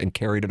Phillies, and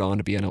carried it on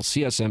to be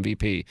NLCS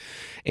MVP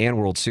and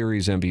World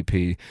Series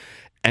MVP.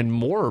 And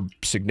more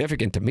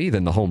significant to me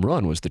than the home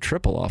run was the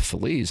triple off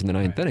Feliz in the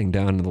ninth inning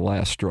down in the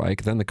last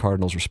strike. Then the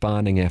Cardinals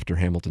responding after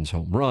Hamilton's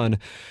home run.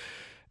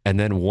 And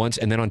then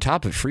on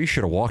top of it, Freese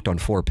should have walked on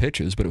 4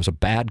 pitches, but it was a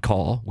bad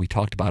call. We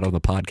talked about it on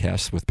the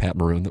podcast with Pat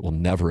Maroon that will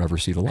never, ever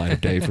see the light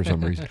of day for some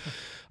reason.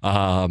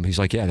 He's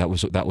like, yeah, that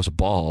was a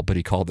ball, but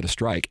he called it a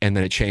strike. And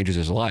then it changes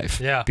his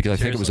life. Yeah, because I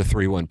think it was a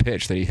 3-1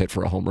 pitch that he hit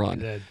for a home run.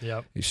 He did,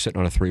 yep. He's sitting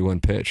on a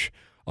 3-1 pitch.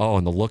 Oh,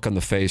 and the look on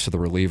the face of the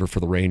reliever for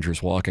the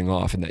Rangers walking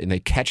off. And they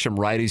catch him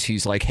right as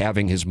he's like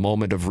having his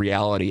moment of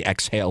reality,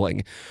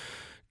 exhaling.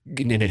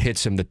 And it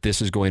hits him that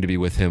this is going to be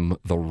with him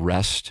the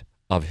rest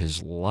of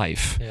his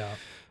life. Yeah.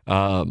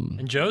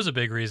 And Joe's a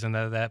big reason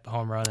that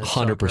home run is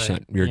 100%. So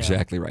great. You're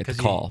exactly right. The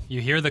call. You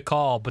hear the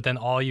call, but then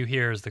all you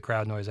hear is the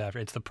crowd noise after.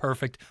 It's the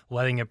perfect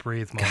letting it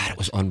breathe moment. God, it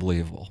was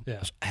unbelievable. Yeah. It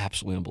was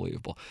absolutely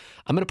unbelievable.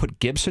 I'm going to put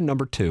Gibson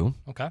number 2.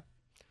 Okay.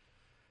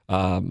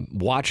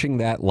 Watching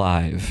that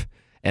live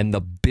and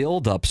the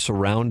buildup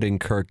surrounding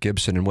Kirk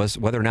Gibson and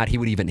whether or not he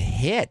would even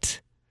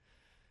hit.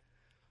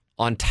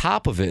 On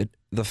top of it,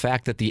 the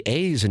fact that the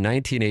A's in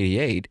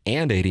 1988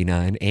 and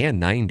 89 and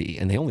 90,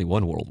 and they only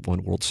won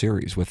one World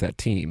Series with that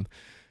team,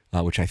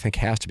 which I think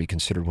has to be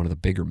considered one of the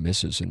bigger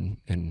misses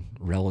in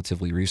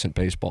relatively recent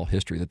baseball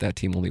history, that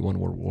team only won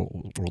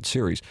World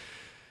Series.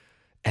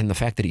 And the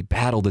fact that he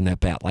battled in that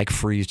bat like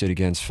Freese did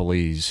against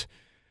Feliz,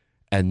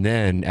 and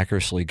then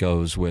Eckersley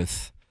goes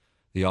with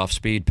the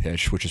off-speed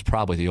pitch, which is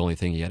probably the only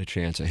thing he had a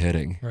chance of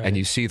hitting. Right. And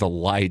you see the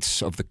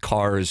lights of the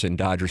cars in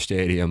Dodger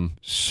Stadium.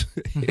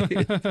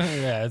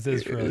 Yeah, it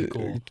is really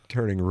cool.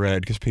 Turning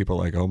red because people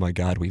are like, oh, my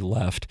God, we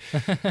left.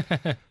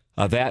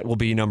 That will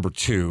be number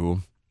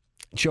 2.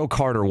 Joe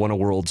Carter won a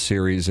World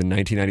Series in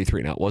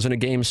 1993. Now, it wasn't a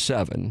Game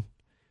 7,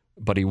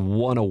 but he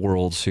won a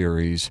World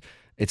Series.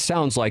 It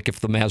sounds like if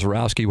the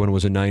Mazeroski one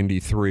was in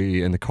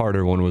 93 and the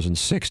Carter one was in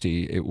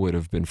 60, it would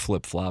have been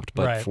flip-flopped.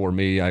 But for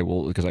me, I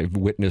will, because I've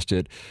witnessed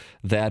it,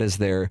 that is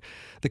there.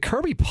 The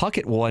Kirby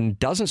Puckett one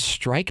doesn't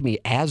strike me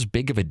as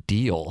big of a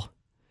deal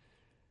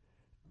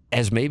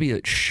as maybe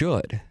it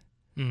should.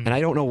 And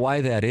I don't know why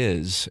that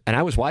is. And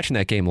I was watching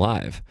that game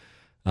live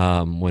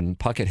when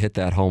Puckett hit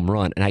that home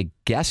run. And I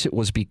guess it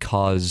was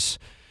because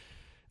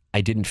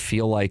I didn't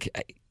feel like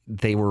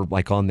they were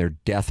like on their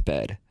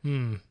deathbed.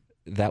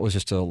 That was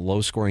just a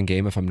low-scoring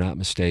game, if I'm not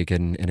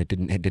mistaken, and it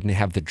didn't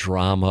have the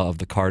drama of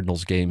the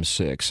Cardinals' Game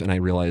 6. And I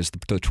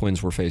realized the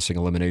Twins were facing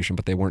elimination,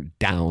 but they weren't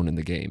down in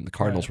the game. The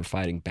Cardinals were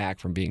fighting back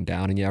from being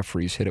down, and yeah,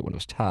 Freese hit it when it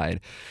was tied.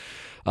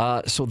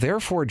 So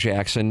therefore,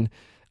 Jackson,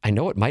 I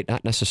know it might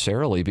not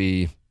necessarily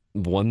be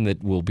one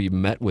that will be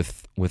met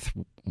with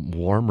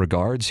warm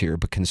regards here,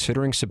 but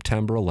considering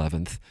September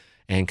 11th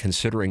and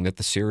considering that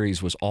the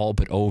series was all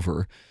but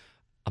over,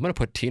 I'm going to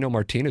put Tino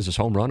Martinez's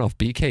home run off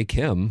BK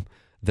Kim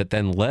that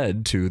then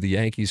led to the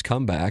Yankees'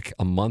 comeback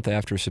a month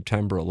after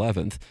September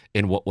 11th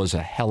in what was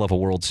a hell of a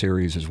World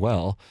Series as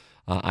well.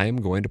 I am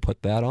going to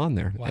put that on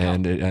there. Wow.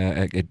 And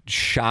it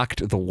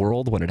shocked the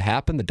world when it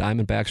happened. The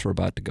Diamondbacks were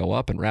about to go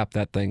up and wrap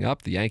that thing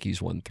up. The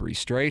Yankees won 3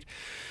 straight.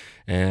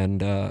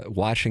 And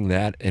watching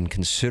that and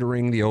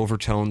considering the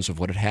overtones of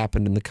what had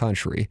happened in the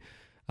country,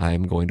 I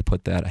am going to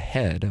put that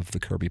ahead of the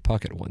Kirby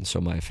Puckett one.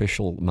 So my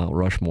official Mount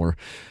Rushmore,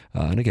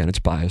 and again, it's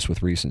biased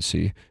with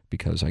recency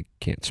because I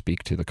can't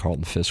speak to the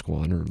Carlton Fisk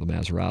one or the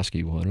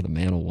Mazeroski one or the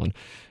Mantle one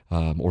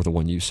or the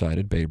one you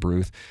cited, Babe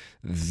Ruth,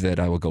 that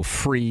I will go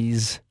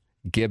Freese,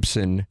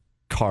 Gibson,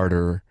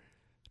 Carter,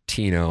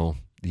 Tino,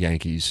 the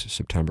Yankees,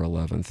 September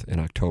 11th and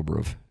October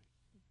of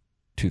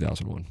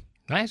 2001.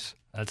 Nice.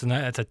 That's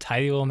a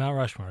tidy little Mount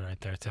Rushmore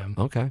right there, Tim.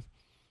 Okay.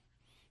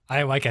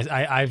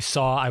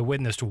 I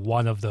witnessed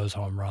one of those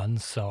home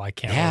runs, so I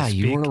can't really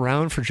speak. You weren't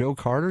around for Joe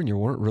Carter, and you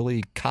weren't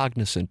really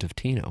cognizant of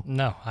Tino.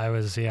 No, I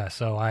was,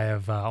 so I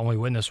have only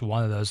witnessed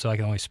one of those, so I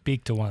can only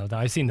speak to one of them.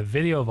 I've seen the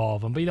video of all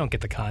of them, but you don't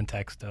get the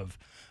context of,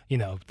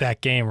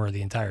 that game or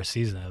the entire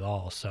season at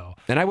all. So,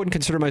 and I wouldn't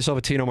consider myself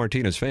a Tino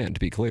Martinez fan, to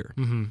be clear.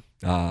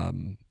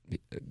 Mm-hmm.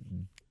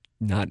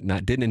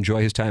 Didn't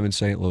enjoy his time in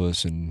St.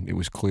 Louis, and it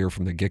was clear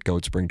from the get-go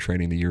at spring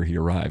training the year he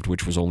arrived,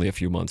 which was only a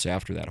few months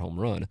after that home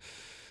run,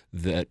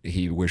 that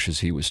he wishes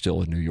he was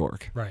still in New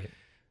York. Right.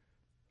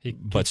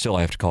 But still,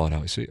 I have to call it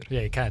how I see it. Yeah,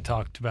 he kind of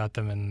talked about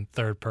them in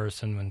third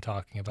person when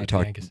talking about the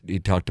Yankees. He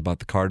talked about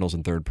the Cardinals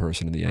in third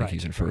person and the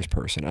Yankees in first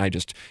person. I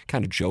just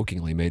kind of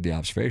jokingly made the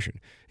observation.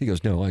 He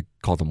goes, no, I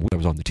called them when I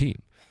was on the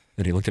team.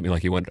 And he looked at me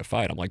like he wanted to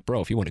fight. I'm like,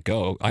 bro, if you want to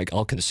go,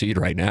 I'll concede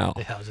right now.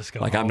 Yeah, I'll just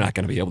go like, home. I'm not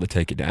going to be able to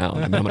take you down.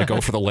 I mean, I'm going to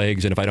go for the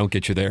legs, and if I don't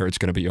get you there, it's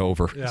going to be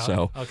over. Yeah,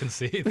 so I'll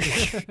concede.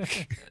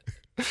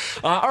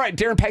 All right,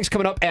 Darren Peg's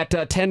coming up at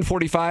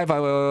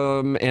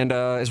 10:45. And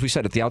as we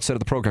said at the outset of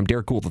the program,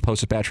 Derek Gould, the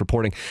Post-Dispatch,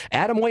 reporting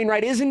Adam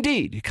Wainwright is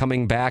indeed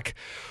coming back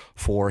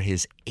for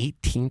his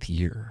 18th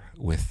year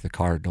with the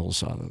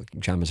Cardinals.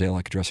 John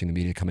Mozeliak addressing the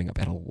media coming up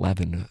at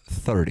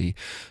 11:30.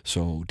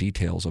 So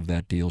details of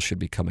that deal should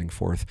be coming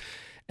forth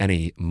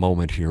any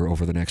moment here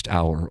over the next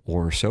hour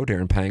or so.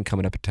 Darren Pang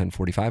coming up at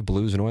 10:45.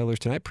 Blues and Oilers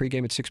tonight.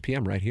 Pregame at 6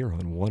 p.m. right here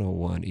on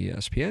 101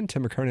 ESPN.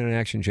 Tim McKernan and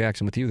Action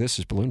Jackson with you. This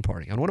is Balloon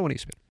Party on 101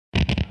 ESPN.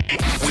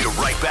 We're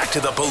right back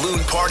to the Balloon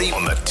Party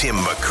on the Tim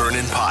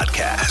McKernan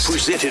Podcast.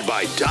 Presented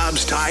by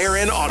Dobbs Tire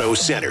and Auto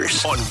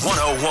Centers on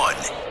 101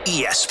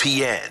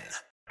 ESPN.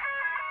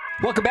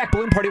 Welcome back,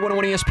 Balloon Party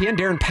 101 ESPN.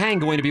 Darren Pang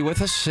going to be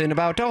with us in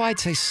about, I'd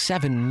say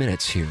 7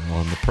 minutes here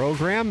on the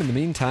program. In the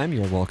meantime,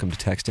 you're welcome to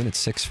text in at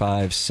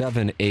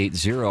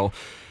 65780.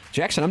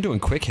 Jackson, I'm doing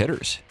quick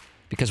hitters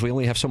because we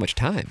only have so much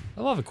time.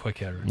 I love a quick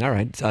hitter. All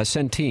right.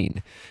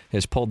 Centene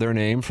has pulled their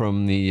name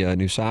from the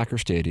new soccer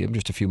stadium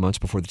just a few months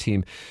before the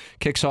team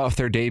kicks off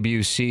their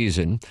debut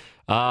season.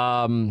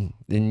 And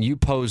you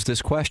pose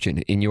this question.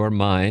 In your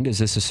mind, is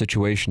this a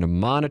situation to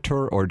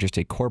monitor or just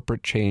a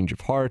corporate change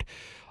of heart?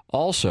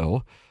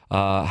 Also,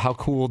 how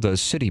cool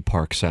does City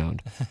Park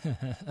sound?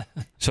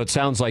 So it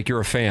sounds like you're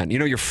a fan. You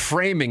know, you're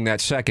framing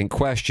that second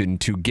question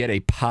to get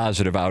a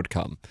positive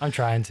outcome. I'm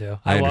trying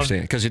to. I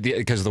understand.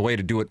 Because the way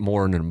to do it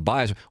more in an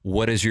unbiased,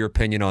 what is your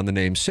opinion on the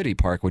name City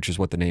Park, which is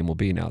what the name will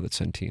be now that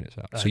Centene is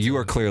out? So you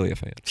are clearly a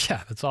fan.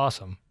 Yeah, that's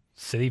awesome.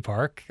 City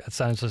Park? That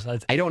sounds just...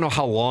 I don't know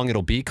how long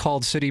it'll be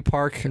called City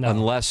Park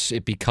unless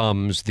it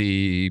becomes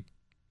the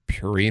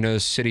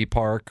Purina City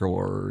Park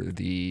or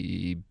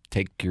the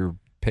take your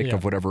pick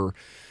of whatever...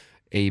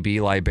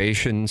 AB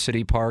Libation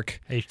City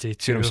Park.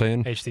 HD2. See what I'm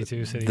saying?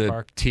 HD2 City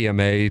Park. The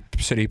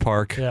TMA City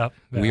Park. Yeah.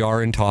 We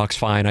are in talks.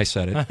 Fine, I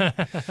said it.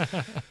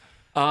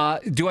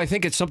 Do I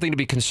think it's something to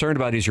be concerned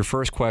about is your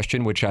first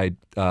question, which I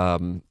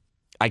can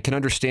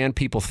understand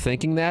people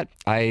thinking that.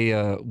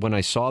 When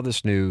I saw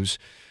this news,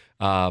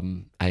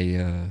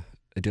 I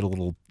did a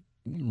little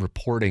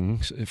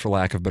reporting, for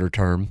lack of a better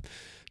term,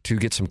 to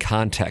get some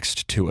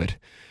context to it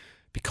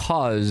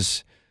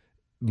because...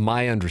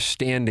 My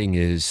understanding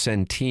is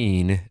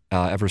Centene,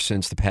 ever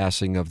since the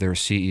passing of their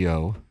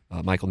CEO,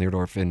 Michael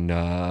Neerdorf, in,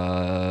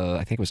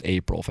 I think it was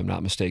April, if I'm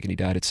not mistaken. He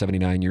died at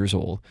 79 years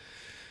old.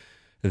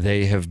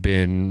 They have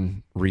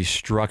been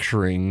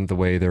restructuring the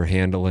way they're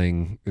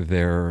handling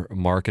their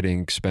marketing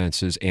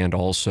expenses and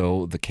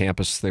also the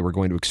campus they were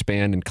going to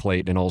expand in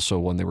Clayton and also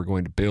one they were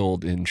going to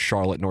build in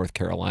Charlotte, North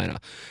Carolina.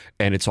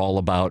 And it's all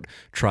about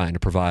trying to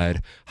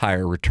provide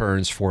higher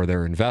returns for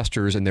their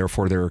investors, and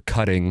therefore they're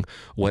cutting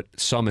what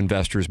some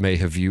investors may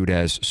have viewed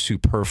as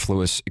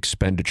superfluous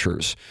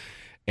expenditures.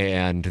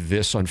 And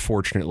this,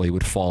 unfortunately,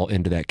 would fall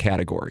into that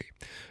category.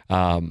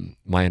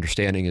 My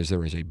understanding is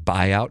there is a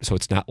buyout, so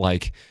it's not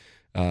like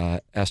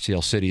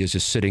STL City is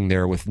just sitting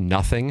there with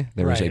nothing.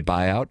 There is a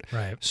buyout.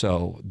 Right.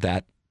 So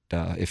that,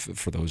 if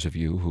for those of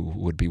you who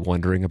would be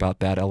wondering about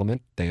that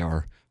element, they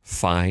are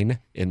fine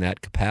in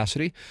that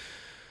capacity.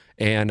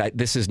 And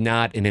this is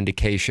not an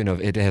indication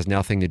of, it has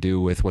nothing to do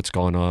with what's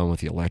going on with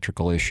the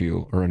electrical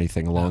issue or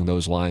anything along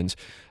those lines.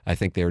 I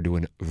think they're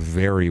doing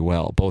very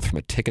well, both from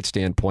a ticket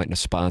standpoint and a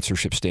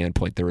sponsorship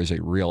standpoint. There is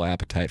a real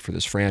appetite for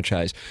this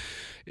franchise.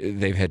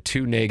 They've had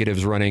two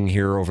negatives running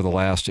here over the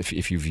last,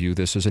 if you view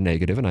this as a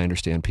negative, and I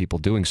understand people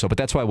doing so, but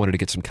that's why I wanted to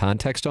get some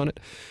context on it,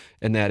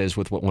 and that is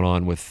with what went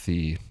on with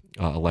the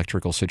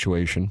electrical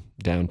situation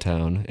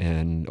downtown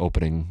and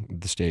opening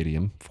the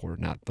stadium for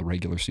not the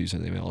regular season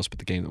of the MLS, but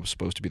the game that was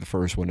supposed to be the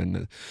first one in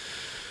the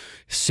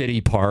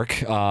City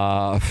Park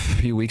a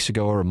few weeks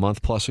ago or a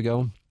month plus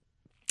ago.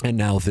 And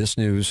now this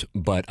news,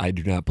 but I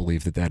do not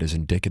believe that that is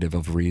indicative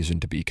of reason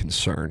to be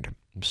concerned.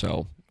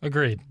 So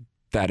agreed.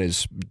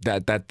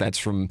 That's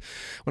from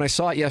when I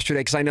saw it yesterday,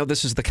 because I know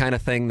this is the kind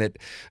of thing that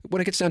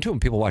when it gets down to it, when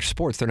people watch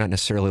sports, they're not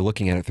necessarily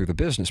looking at it through the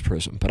business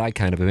prism, but I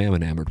kind of am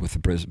enamored with the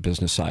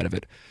business side of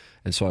it.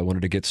 And so I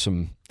wanted to get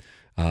some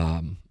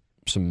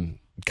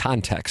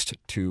context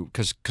to,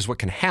 because what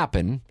can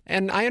happen,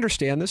 and I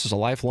understand this is a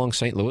lifelong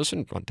St. Louis,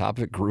 and on top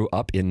of it grew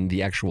up in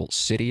the actual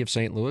city of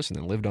St. Louis and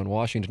then lived on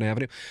Washington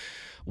Avenue.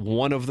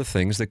 One of the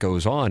things that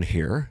goes on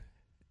here,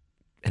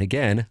 and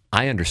again,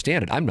 I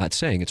understand it, I'm not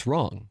saying it's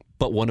wrong,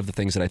 but one of the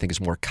things that I think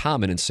is more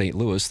common in St.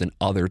 Louis than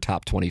other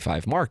top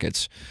 25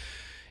 markets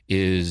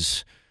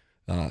is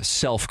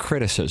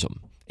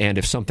self-criticism. And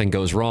if something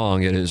goes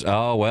wrong, it is,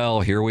 oh,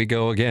 well, here we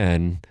go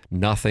again.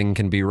 Nothing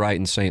can be right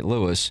in St.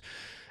 Louis.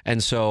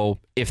 And so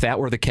if that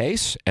were the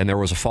case and there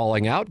was a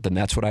falling out, then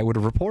that's what I would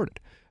have reported.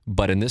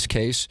 But in this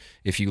case,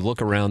 if you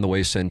look around the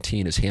way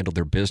Centene has handled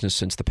their business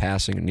since the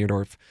passing of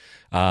Nierdorf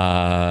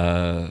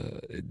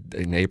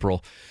in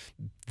April,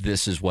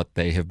 this is what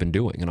they have been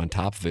doing. And on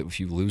top of it, if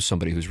you lose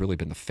somebody who's really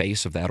been the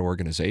face of that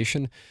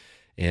organization,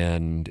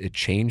 and it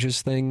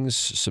changes things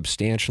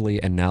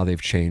substantially, and now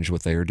they've changed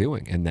what they are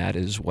doing. And that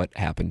is what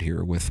happened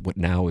here with what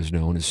now is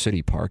known as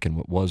City Park and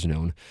what was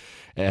known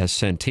as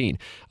Centene.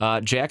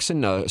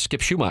 Jackson,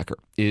 Skip Schumacher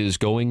is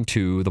going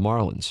to the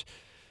Marlins.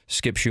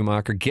 Skip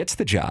Schumacher gets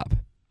the job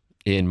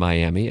in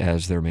Miami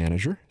as their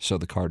manager. So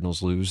the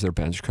Cardinals lose their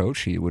bench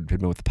coach. He would have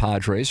been with the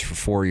Padres for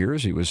 4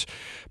 years. He was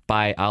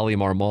by Ali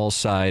Marmol's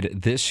side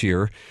this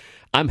year.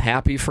 I'm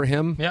happy for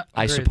him. Yeah,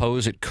 I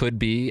suppose it could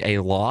be a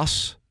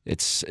loss.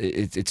 It's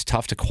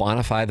tough to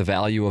quantify the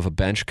value of a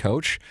bench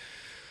coach.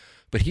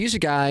 But he's a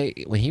guy,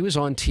 when he was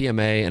on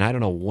TMA, and I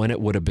don't know when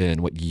it would have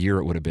been, what year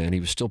it would have been,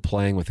 he was still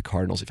playing with the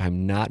Cardinals, if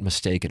I'm not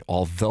mistaken,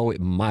 although it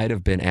might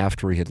have been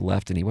after he had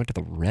left, and he went to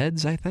the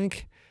Reds, I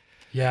think.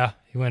 Yeah,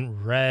 he went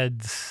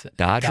Reds,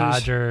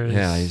 Dodgers.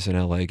 Yeah, he's an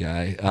LA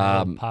guy.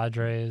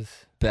 Padres.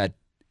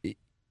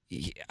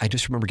 I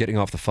just remember getting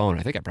off the phone.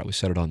 I think I probably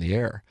said it on the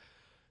air.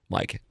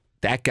 Like,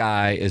 that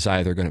guy is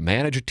either going to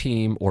manage a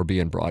team or be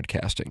in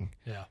broadcasting.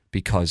 Yeah.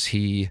 Because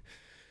he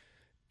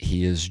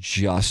is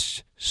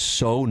just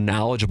so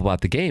knowledgeable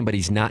about the game, but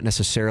he's not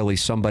necessarily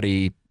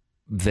somebody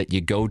that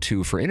you go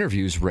to for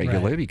interviews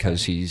regularly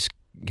because he's,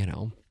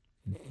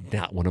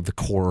 not one of the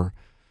core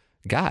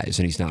guys,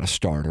 and he's not a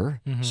starter,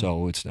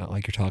 so it's not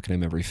like you're talking to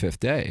him every fifth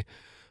day.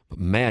 But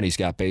man, he's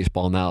got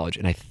baseball knowledge.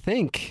 And I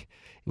think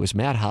it was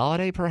Matt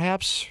Holliday,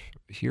 perhaps,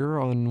 here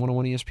on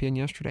 101 ESPN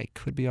yesterday.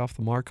 Could be off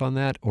the mark on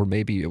that. Or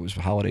maybe it was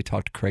Holliday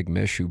talked to Craig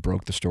Mish, who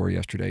broke the story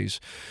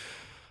yesterday's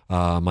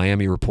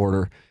Miami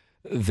reporter,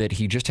 that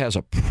he just has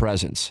a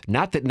presence.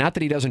 Not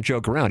that he doesn't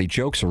joke around. He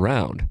jokes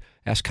around.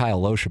 Ask Kyle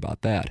Loesch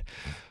about that.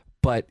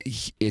 But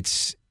he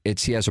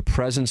has a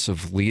presence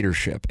of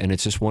leadership, and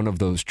it's just one of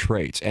those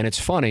traits. And it's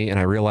funny, and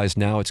I realize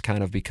now it's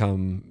kind of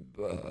become,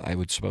 I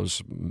would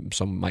suppose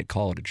some might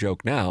call it a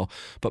joke now,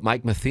 but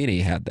Mike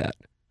Matheny had that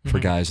for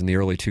guys in the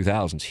early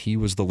 2000s. He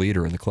was the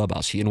leader in the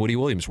clubhouse. He and Woody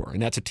Williams were.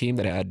 And that's a team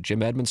that had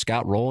Jim Edmonds,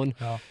 Scott Rowland,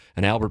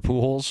 and Albert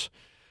Pujols,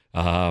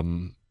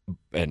 and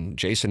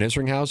Jason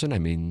Isringhausen. I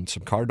mean,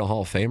 some Cardinal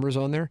Hall of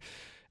Famers on there.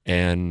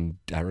 And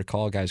I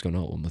recall guys going,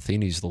 well,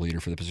 Matheny's the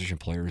leader for the position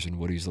players and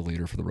Woody's the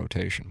leader for the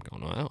rotation. I'm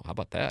going, wow, how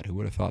about that? Who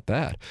would have thought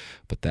that?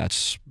 But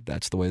that's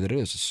the way that it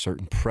is. A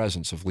certain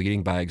presence of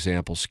leading by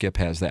example. Skip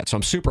has that. So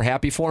I'm super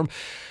happy for him.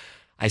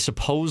 I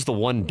suppose the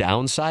one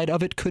downside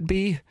of it could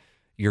be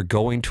you're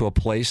going to a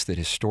place that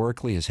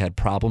historically has had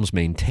problems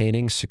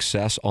maintaining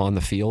success on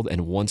the field,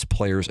 and once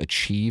players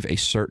achieve a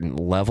certain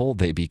level,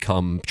 they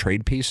become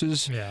trade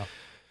pieces. Yeah.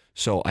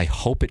 So I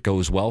hope it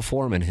goes well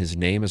for him and his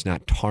name is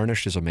not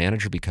tarnished as a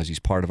manager because he's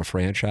part of a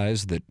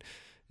franchise that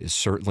is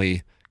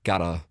certainly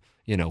got a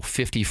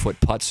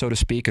 50-foot putt, so to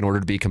speak, in order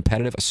to be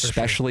competitive,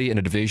 especially in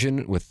a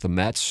division with the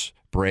Mets,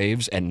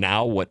 Braves, and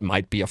now what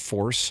might be a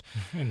force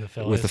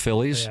with the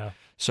Phillies. Yeah.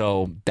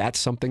 So that's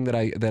something that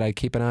I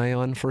keep an eye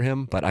on for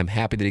him. But I'm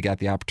happy that he got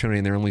the opportunity,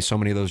 and there are only so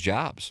many of those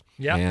jobs.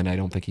 Yeah. And I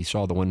don't think he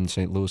saw the one in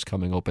St. Louis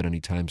coming open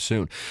anytime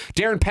soon.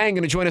 Darren Pang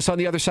going to join us on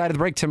the other side of the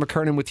break. Tim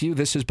McKernan with you.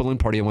 This is Balloon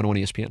Party on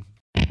 101 ESPN.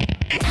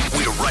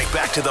 We're right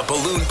back to the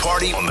Balloon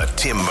Party on the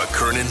Tim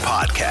McKernan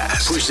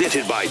Podcast.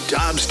 Presented by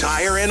Dobbs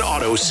Tire and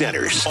Auto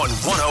Centers on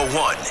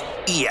 101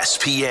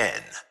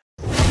 ESPN.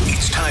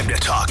 It's time to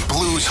talk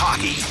Blues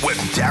hockey with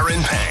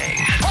Darren Pang.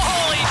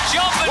 Holy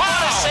jumping,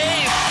 what a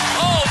save!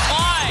 Oh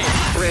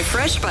my!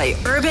 Refreshed by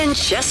Urban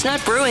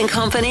Chestnut Brewing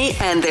Company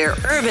and their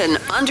Urban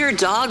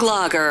Underdog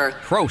Lager.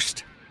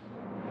 Prost.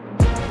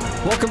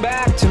 Welcome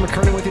back. Tim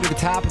McKernan with you to the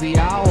top of the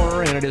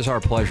hour, and it is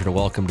our pleasure to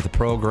welcome to the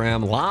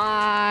program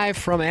live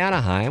from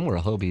Anaheim, where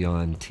he'll be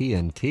on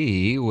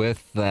TNT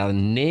with the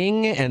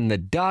Ning and the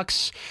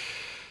Ducks.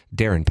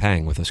 Darren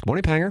Pang with us. Good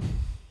morning, Panger.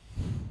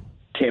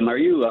 Tim, are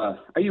you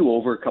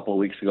over a couple of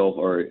weeks ago,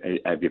 or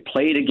have you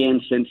played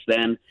again since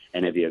then?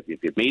 And have you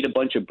made a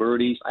bunch of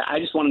birdies? I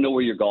just want to know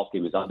where your golf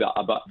game is. I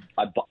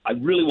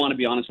really want to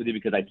be honest with you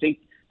because I think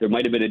there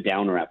might have been a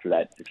downer after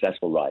that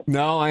successful ride.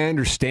 No, I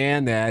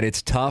understand that.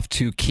 It's tough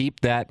to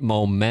keep that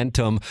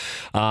momentum.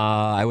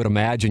 I would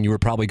imagine you were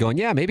probably going,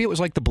 yeah, maybe it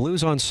was like the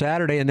Blues on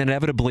Saturday, and then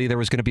inevitably there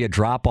was going to be a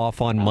drop-off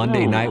on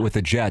Monday night with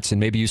the Jets, and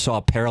maybe you saw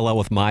a parallel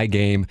with my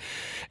game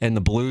and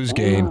the Blues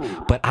game.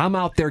 But I'm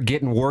out there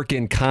getting work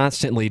in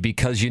constantly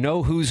because you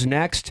know who's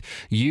next?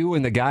 You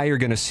and the guy you're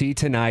going to see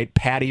tonight,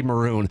 Patty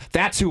Maroon.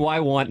 That's who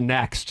I want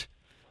next.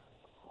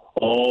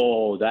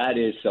 Oh, that's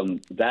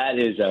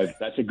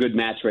a good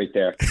match right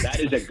there. That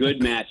is a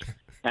good match.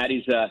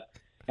 Patty's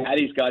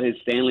got his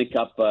Stanley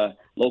Cup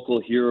local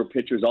hero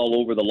pictures all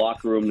over the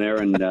locker room there,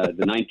 and the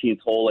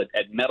 19th hole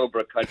at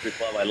Meadowbrook Country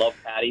Club. I love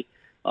Patty.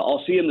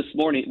 I'll see him this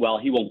morning. Well,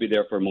 he won't be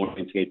there for a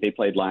morning skate. They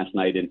played last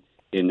night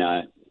in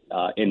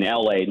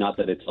L.A. Not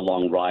that it's a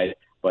long ride,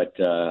 but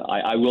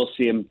I will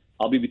see him.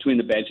 I'll be between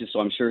the benches, so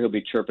I'm sure he'll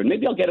be chirping.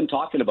 Maybe I'll get him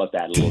talking about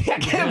that a little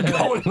bit. Get him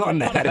going on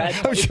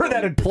that. I'm sure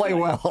that'd play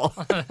well.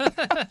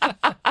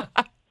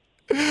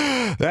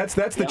 That's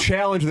the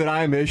challenge that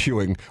I'm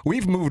issuing.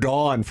 We've moved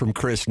on from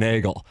Chris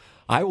Nagel.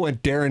 I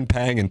went Darren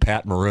Pang and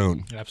Pat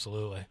Maroon.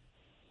 Absolutely.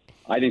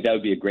 I think that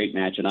would be a great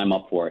match, and I'm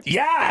up for it.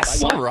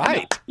 Yes, all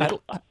right.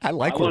 I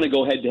like. I want to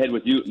go head-to-head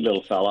with you,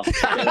 little fella.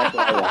 Yeah, that's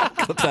what I want.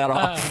 Clip that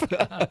off.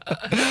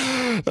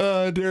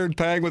 Darren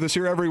Pang with us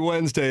here every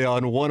Wednesday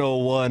on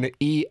 101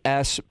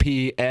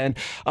 ESPN.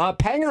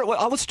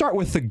 Panger, let's start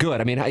with the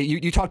good. I mean,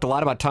 you talked a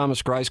lot about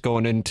Thomas Greiss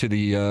going into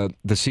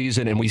the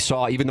season, and we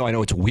saw, even though I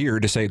know it's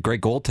weird to say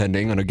great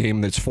goaltending on a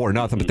game that's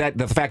 4-0, but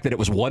the fact that it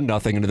was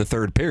 1-0 into the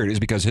third period is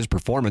because his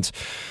performance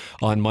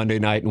on Monday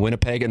night in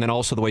Winnipeg, and then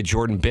also the way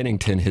Jordan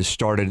Binnington has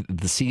started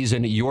the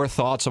season. Your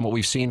thoughts on what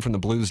we've seen from the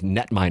Blues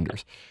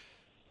netminders?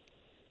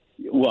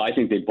 Well, I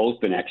think they've both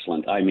been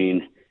excellent. I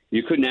mean,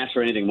 you couldn't ask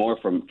for anything more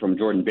from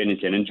Jordan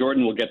Binnington, and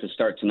Jordan will get the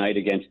start tonight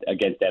against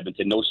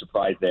Edmonton. No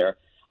surprise there.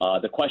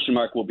 The question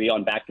mark will be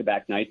on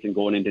back-to-back nights and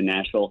going into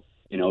Nashville.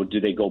 You know, do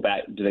they go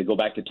back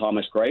to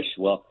Thomas Greiss?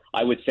 Well,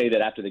 I would say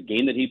that after the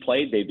game that he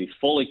played, they'd be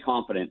fully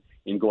confident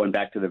in going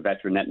back to the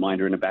veteran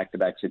netminder in a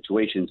back-to-back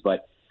situations.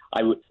 But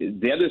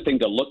the other thing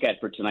to look at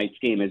for tonight's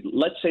game is,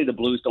 let's say the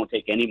Blues don't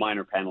take any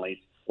minor penalties,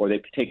 or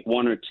they take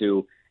one or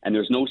two, and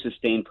there's no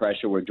sustained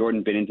pressure where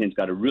Jordan Binnington's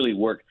got to really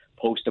work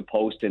post to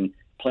post and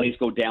plays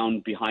go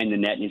down behind the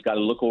net, and he's got to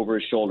look over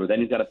his shoulder. Then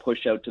he's got to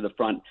push out to the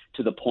front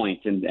to the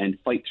point and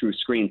fight through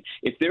screens.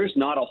 If there's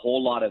not a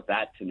whole lot of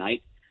that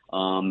tonight,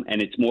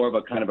 and it's more of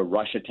a kind of a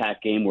rush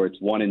attack game where it's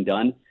one and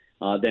done,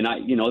 then I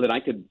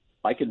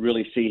could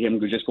really see him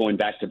just going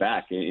back to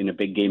back in a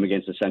big game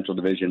against the Central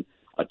Division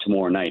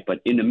tomorrow night.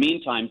 But in the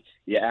meantime,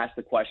 you asked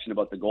the question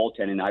about the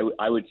goaltending.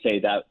 I would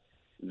say that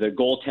the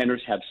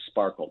goaltenders have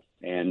sparkled,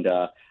 and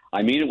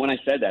I mean it when I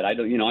said that. I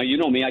don't, you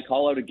know me. I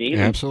call out a game.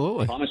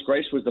 Absolutely. Thomas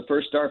Greiss was the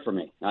first star for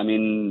me. I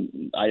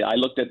mean, I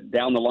looked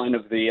down the line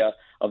of the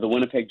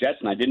Winnipeg Jets,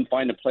 and I didn't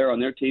find a player on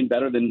their team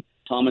better than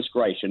Thomas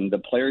Greiss, and the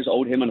players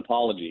owed him an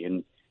apology.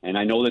 And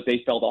I know that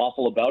they felt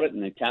awful about it,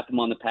 and they tapped him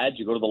on the pads.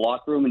 You go to the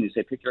locker room and you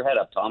say, "Pick your head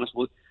up, Thomas.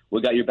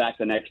 We got your back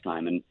the next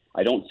time." And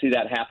I don't see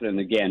that happening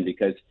again,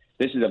 because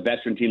this is a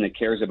veteran team that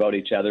cares about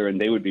each other,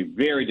 and they would be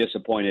very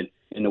disappointed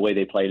in the way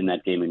they played in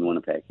that game in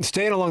Winnipeg.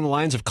 Staying along the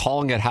lines of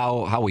calling it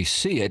how we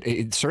see it,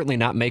 it's certainly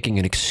not making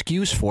an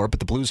excuse for it, but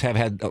the Blues have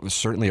had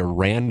certainly a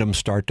random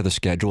start to the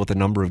schedule with a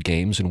number of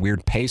games and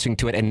weird pacing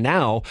to it. And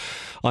now,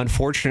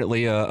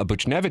 unfortunately, a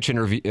Buchnevich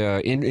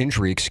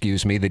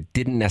injury, that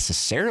didn't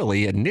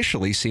necessarily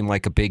initially seem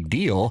like a big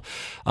deal,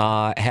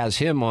 has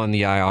him on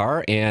the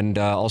IR, and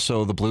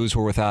also the Blues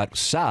were without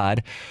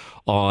Saad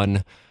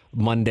on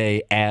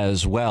Monday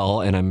as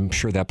well, and I'm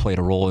sure that played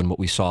a role in what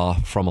we saw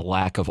from a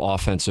lack of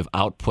offensive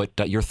output.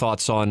 Your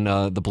thoughts on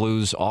the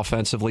Blues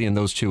offensively and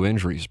those two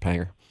injuries,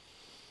 Panger?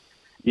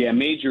 Yeah,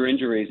 major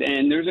injuries,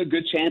 and there's a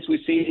good chance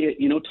we see.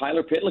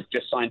 Tyler Pitlick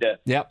just signed a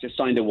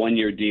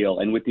 1-year deal,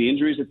 and with the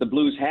injuries that the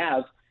Blues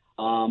have,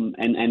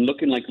 and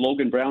looking like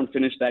Logan Brown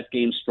finished that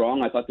game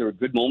strong. I thought there were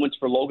good moments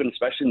for Logan,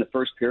 especially in the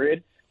first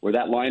period, where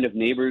that line of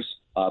neighbors,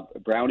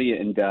 Brownie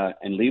and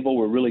Levo,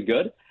 were really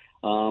good.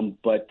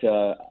 But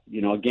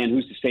again,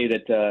 who's to say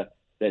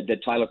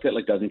that Tyler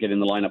Pitlick doesn't get in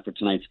the lineup for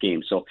tonight's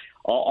game? So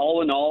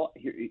all in all,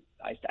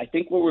 I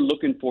think what we're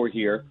looking for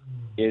here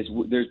is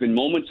there's been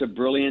moments of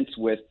brilliance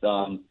with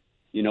Thomas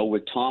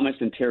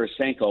and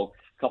Tarasenko.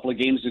 A couple of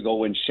games ago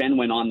when Shen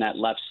went on that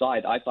left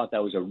side, I thought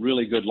that was a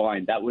really good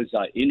line. That was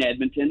in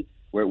Edmonton,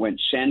 where it went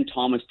Shen,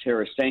 Thomas,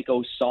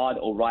 Tarasenko, Saad,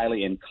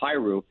 O'Reilly, and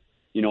Kyrou.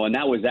 And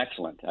that was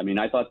excellent. I mean,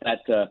 I thought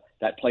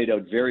that played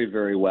out very,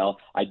 very well.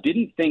 I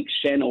didn't think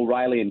Shen,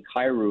 O'Reilly, and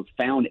Kyrou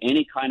found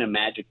any kind of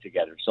magic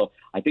together. So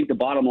I think the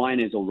bottom line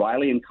is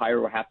O'Reilly and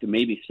Kyrou have to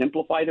maybe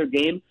simplify their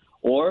game,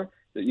 or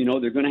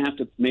they're going to have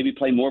to maybe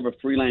play more of a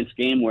freelance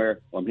game or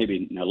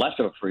maybe less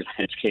of a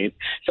freelance game.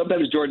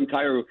 Sometimes Jordan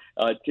Kyrou,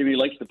 Timmy,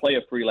 likes to play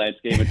a freelance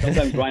game, and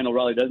sometimes Ryan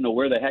O'Reilly doesn't know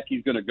where the heck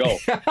he's going to go.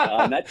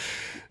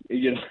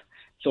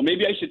 So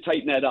maybe I should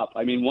tighten that up.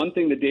 I mean, one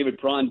thing that David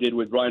Prawn did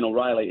with Ryan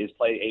O'Reilly is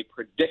play a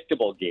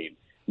predictable game,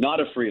 not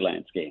a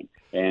freelance game.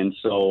 And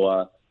so,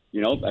 a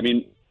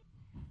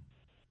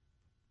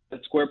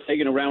square peg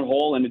in a round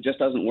hole, and it just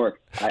doesn't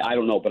work. I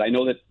don't know, but I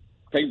know that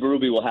Craig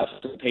Berube will have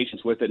some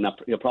patience with it, and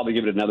he'll probably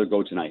give it another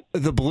go tonight.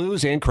 The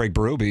Blues and Craig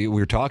Berube, we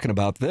were talking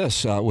about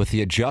this, with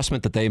the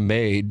adjustment that they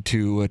made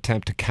to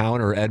attempt to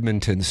counter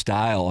Edmonton's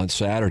style on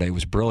Saturday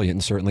was brilliant,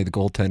 and certainly the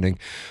goaltending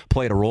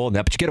played a role in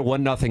that. But you get a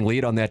 1-0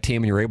 lead on that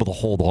team, and you're able to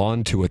hold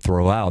on to it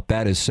throughout.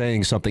 That is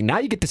saying something. Now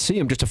you get to see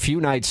him just a few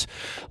nights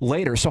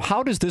later. So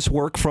how does this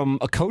work from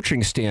a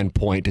coaching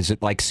standpoint? Is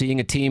it like seeing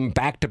a team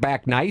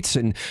back-to-back nights,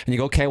 and you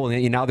go, okay, well,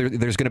 now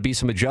there's going to be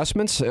some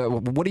adjustments?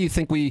 What do you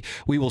think we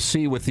will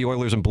see with the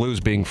Oilers and Blues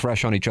being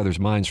fresh on each other's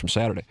minds from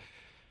Saturday?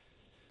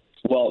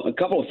 Well, a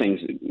couple of things.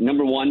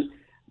 Number one,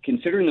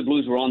 considering the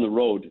Blues were on the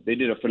road, they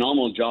did a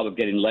phenomenal job of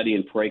getting Leddy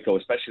and Parayko,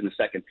 especially in the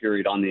second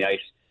period, on the ice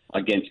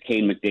against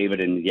Kane,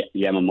 McDavid, and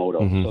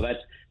Yamamoto. Mm-hmm. So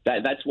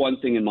that's one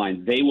thing in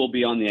mind. They will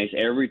be on the ice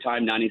every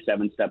time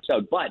 97 steps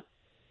out. But,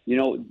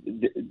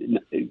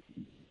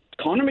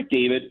 Connor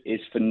McDavid is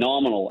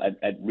phenomenal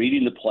at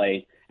reading the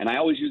play and I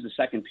always use the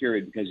second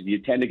period because you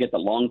tend to get the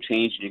long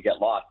change and you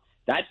get lost.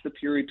 That's the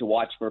period to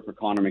watch for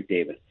Connor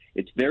McDavid.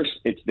 It's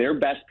their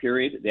best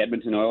period, the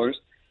Edmonton Oilers,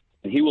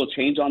 and he will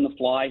change on the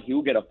fly. He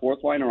will get a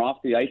fourth liner off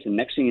the ice, and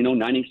next thing you know,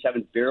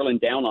 97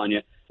 barreling down on you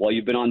while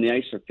you've been on the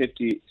ice for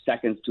 50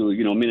 seconds to a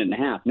minute and a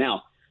half.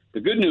 Now, the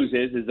good news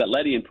is that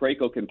Leddy and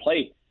Parayko can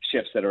play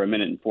shifts that are a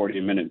minute and 40,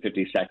 a minute and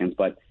 50 seconds,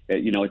 but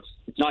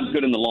it's not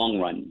good in the long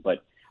run.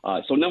 But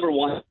so number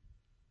one,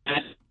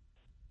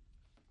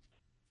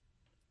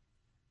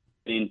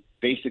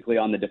 basically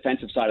on the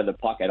defensive side of the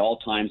puck at all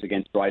times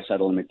against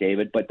Draisaitl and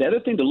McDavid. But the other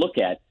thing to look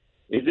at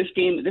is this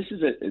game. This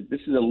is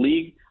a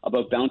league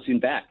about bouncing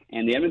back,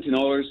 and the Edmonton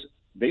Oilers,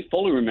 they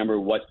fully remember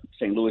what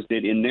St. Louis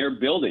did in their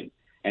building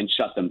and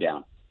shut them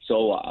down.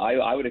 So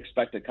I would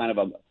expect a kind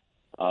of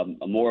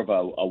a more of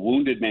a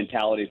wounded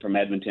mentality from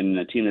Edmonton, and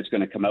a team that's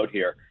going to come out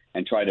here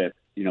and try to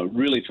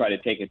really try to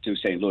take it to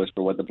St. Louis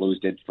for what the Blues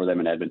did for them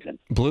in Edmonton.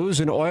 Blues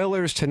and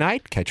Oilers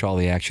tonight. Catch all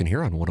the action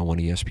here on 101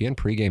 ESPN,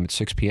 pregame at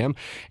 6 p.m.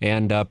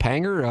 And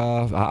Panger,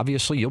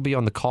 obviously you'll be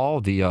on the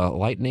call, the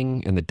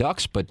Lightning and the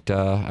Ducks, but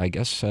I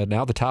guess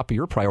now the top of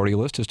your priority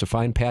list is to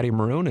find Patty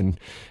Maroon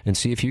and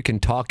see if you can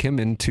talk him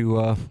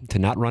into to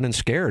not running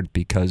scared,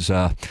 because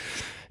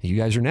you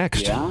guys are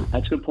next. Yeah,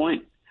 that's a good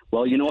point.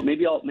 Well, you know what?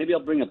 Maybe I'll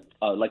bring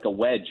a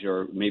wedge,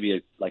 or maybe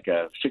a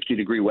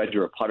 60-degree wedge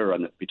or a putter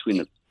between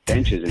the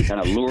benches and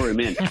kind of lure him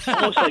in,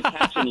 almost like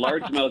catching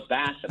largemouth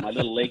bass at my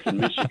little lake in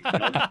Michigan.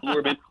 Lure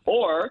him in.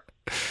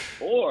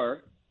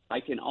 Or I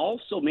can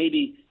also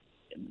maybe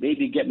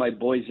get my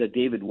boys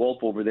David Wolf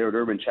over there at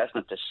Urban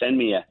Chestnut to send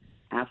me a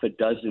half a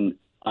dozen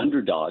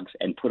underdogs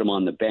and put them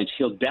on the bench.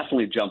 He'll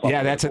definitely jump up.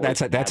 Yeah, that's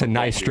a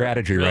nice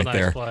strategy right nice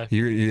there. Play.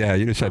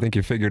 I think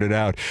you figured it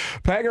out.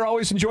 Panger,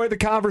 always enjoy the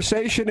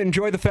conversation.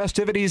 Enjoy the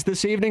festivities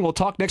this evening. We'll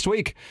talk next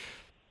week.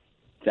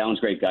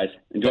 Sounds great, guys.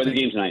 Enjoy the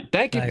game tonight.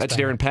 Thank you. Thanks, That's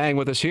Panger. Darren Pang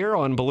with us here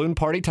on Balloon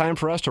Party. Time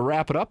for us to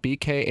wrap it up.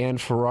 BK and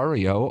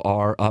Ferrario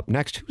are up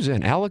next. Who's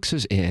in? Alex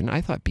is in.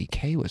 I thought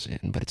BK was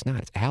in, but it's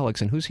not. It's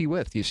Alex. And who's he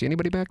with? Do you see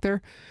anybody back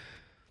there?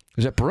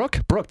 Is that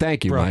Brooke? Brooke,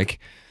 thank you, Mike.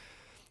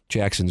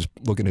 Jackson's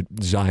looking at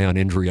Zion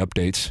injury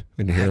updates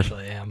in here.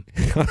 Actually, I am.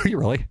 Are you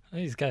really?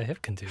 He's got a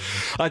hip contusion.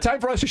 Time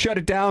for us to shut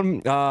it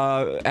down.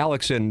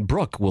 Alex and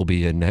Brooke will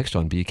be in next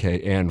on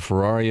BK and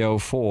Ferrario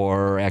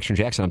for Action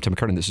Jackson. I'm Tim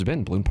McKernan. This has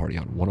been Balloon Party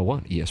on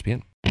 101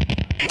 ESPN.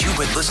 You've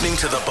been listening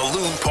to the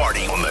Balloon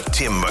Party on the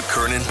Tim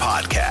McKernan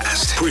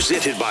Podcast,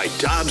 presented by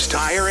Dobbs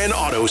Tire and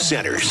Auto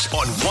Centers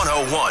on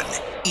 101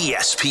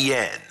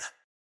 ESPN.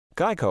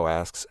 Geico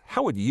asks,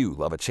 how would you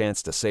love a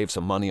chance to save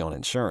some money on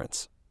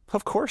insurance?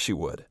 Of course you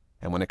would.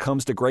 And when it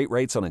comes to great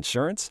rates on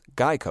insurance,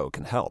 Geico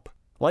can help.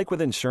 Like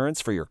with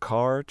insurance for your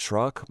car,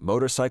 truck,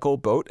 motorcycle,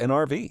 boat, and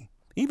RV.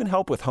 Even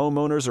help with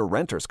homeowners or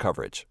renters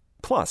coverage.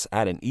 Plus,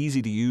 add an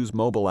easy-to-use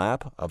mobile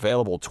app,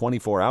 available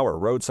 24-hour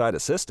roadside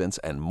assistance,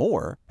 and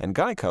more, and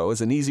Geico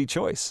is an easy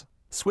choice.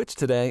 Switch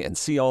today and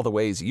see all the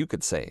ways you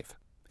could save.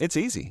 It's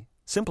easy.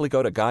 Simply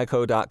go to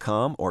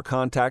geico.com or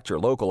contact your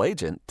local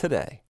agent today.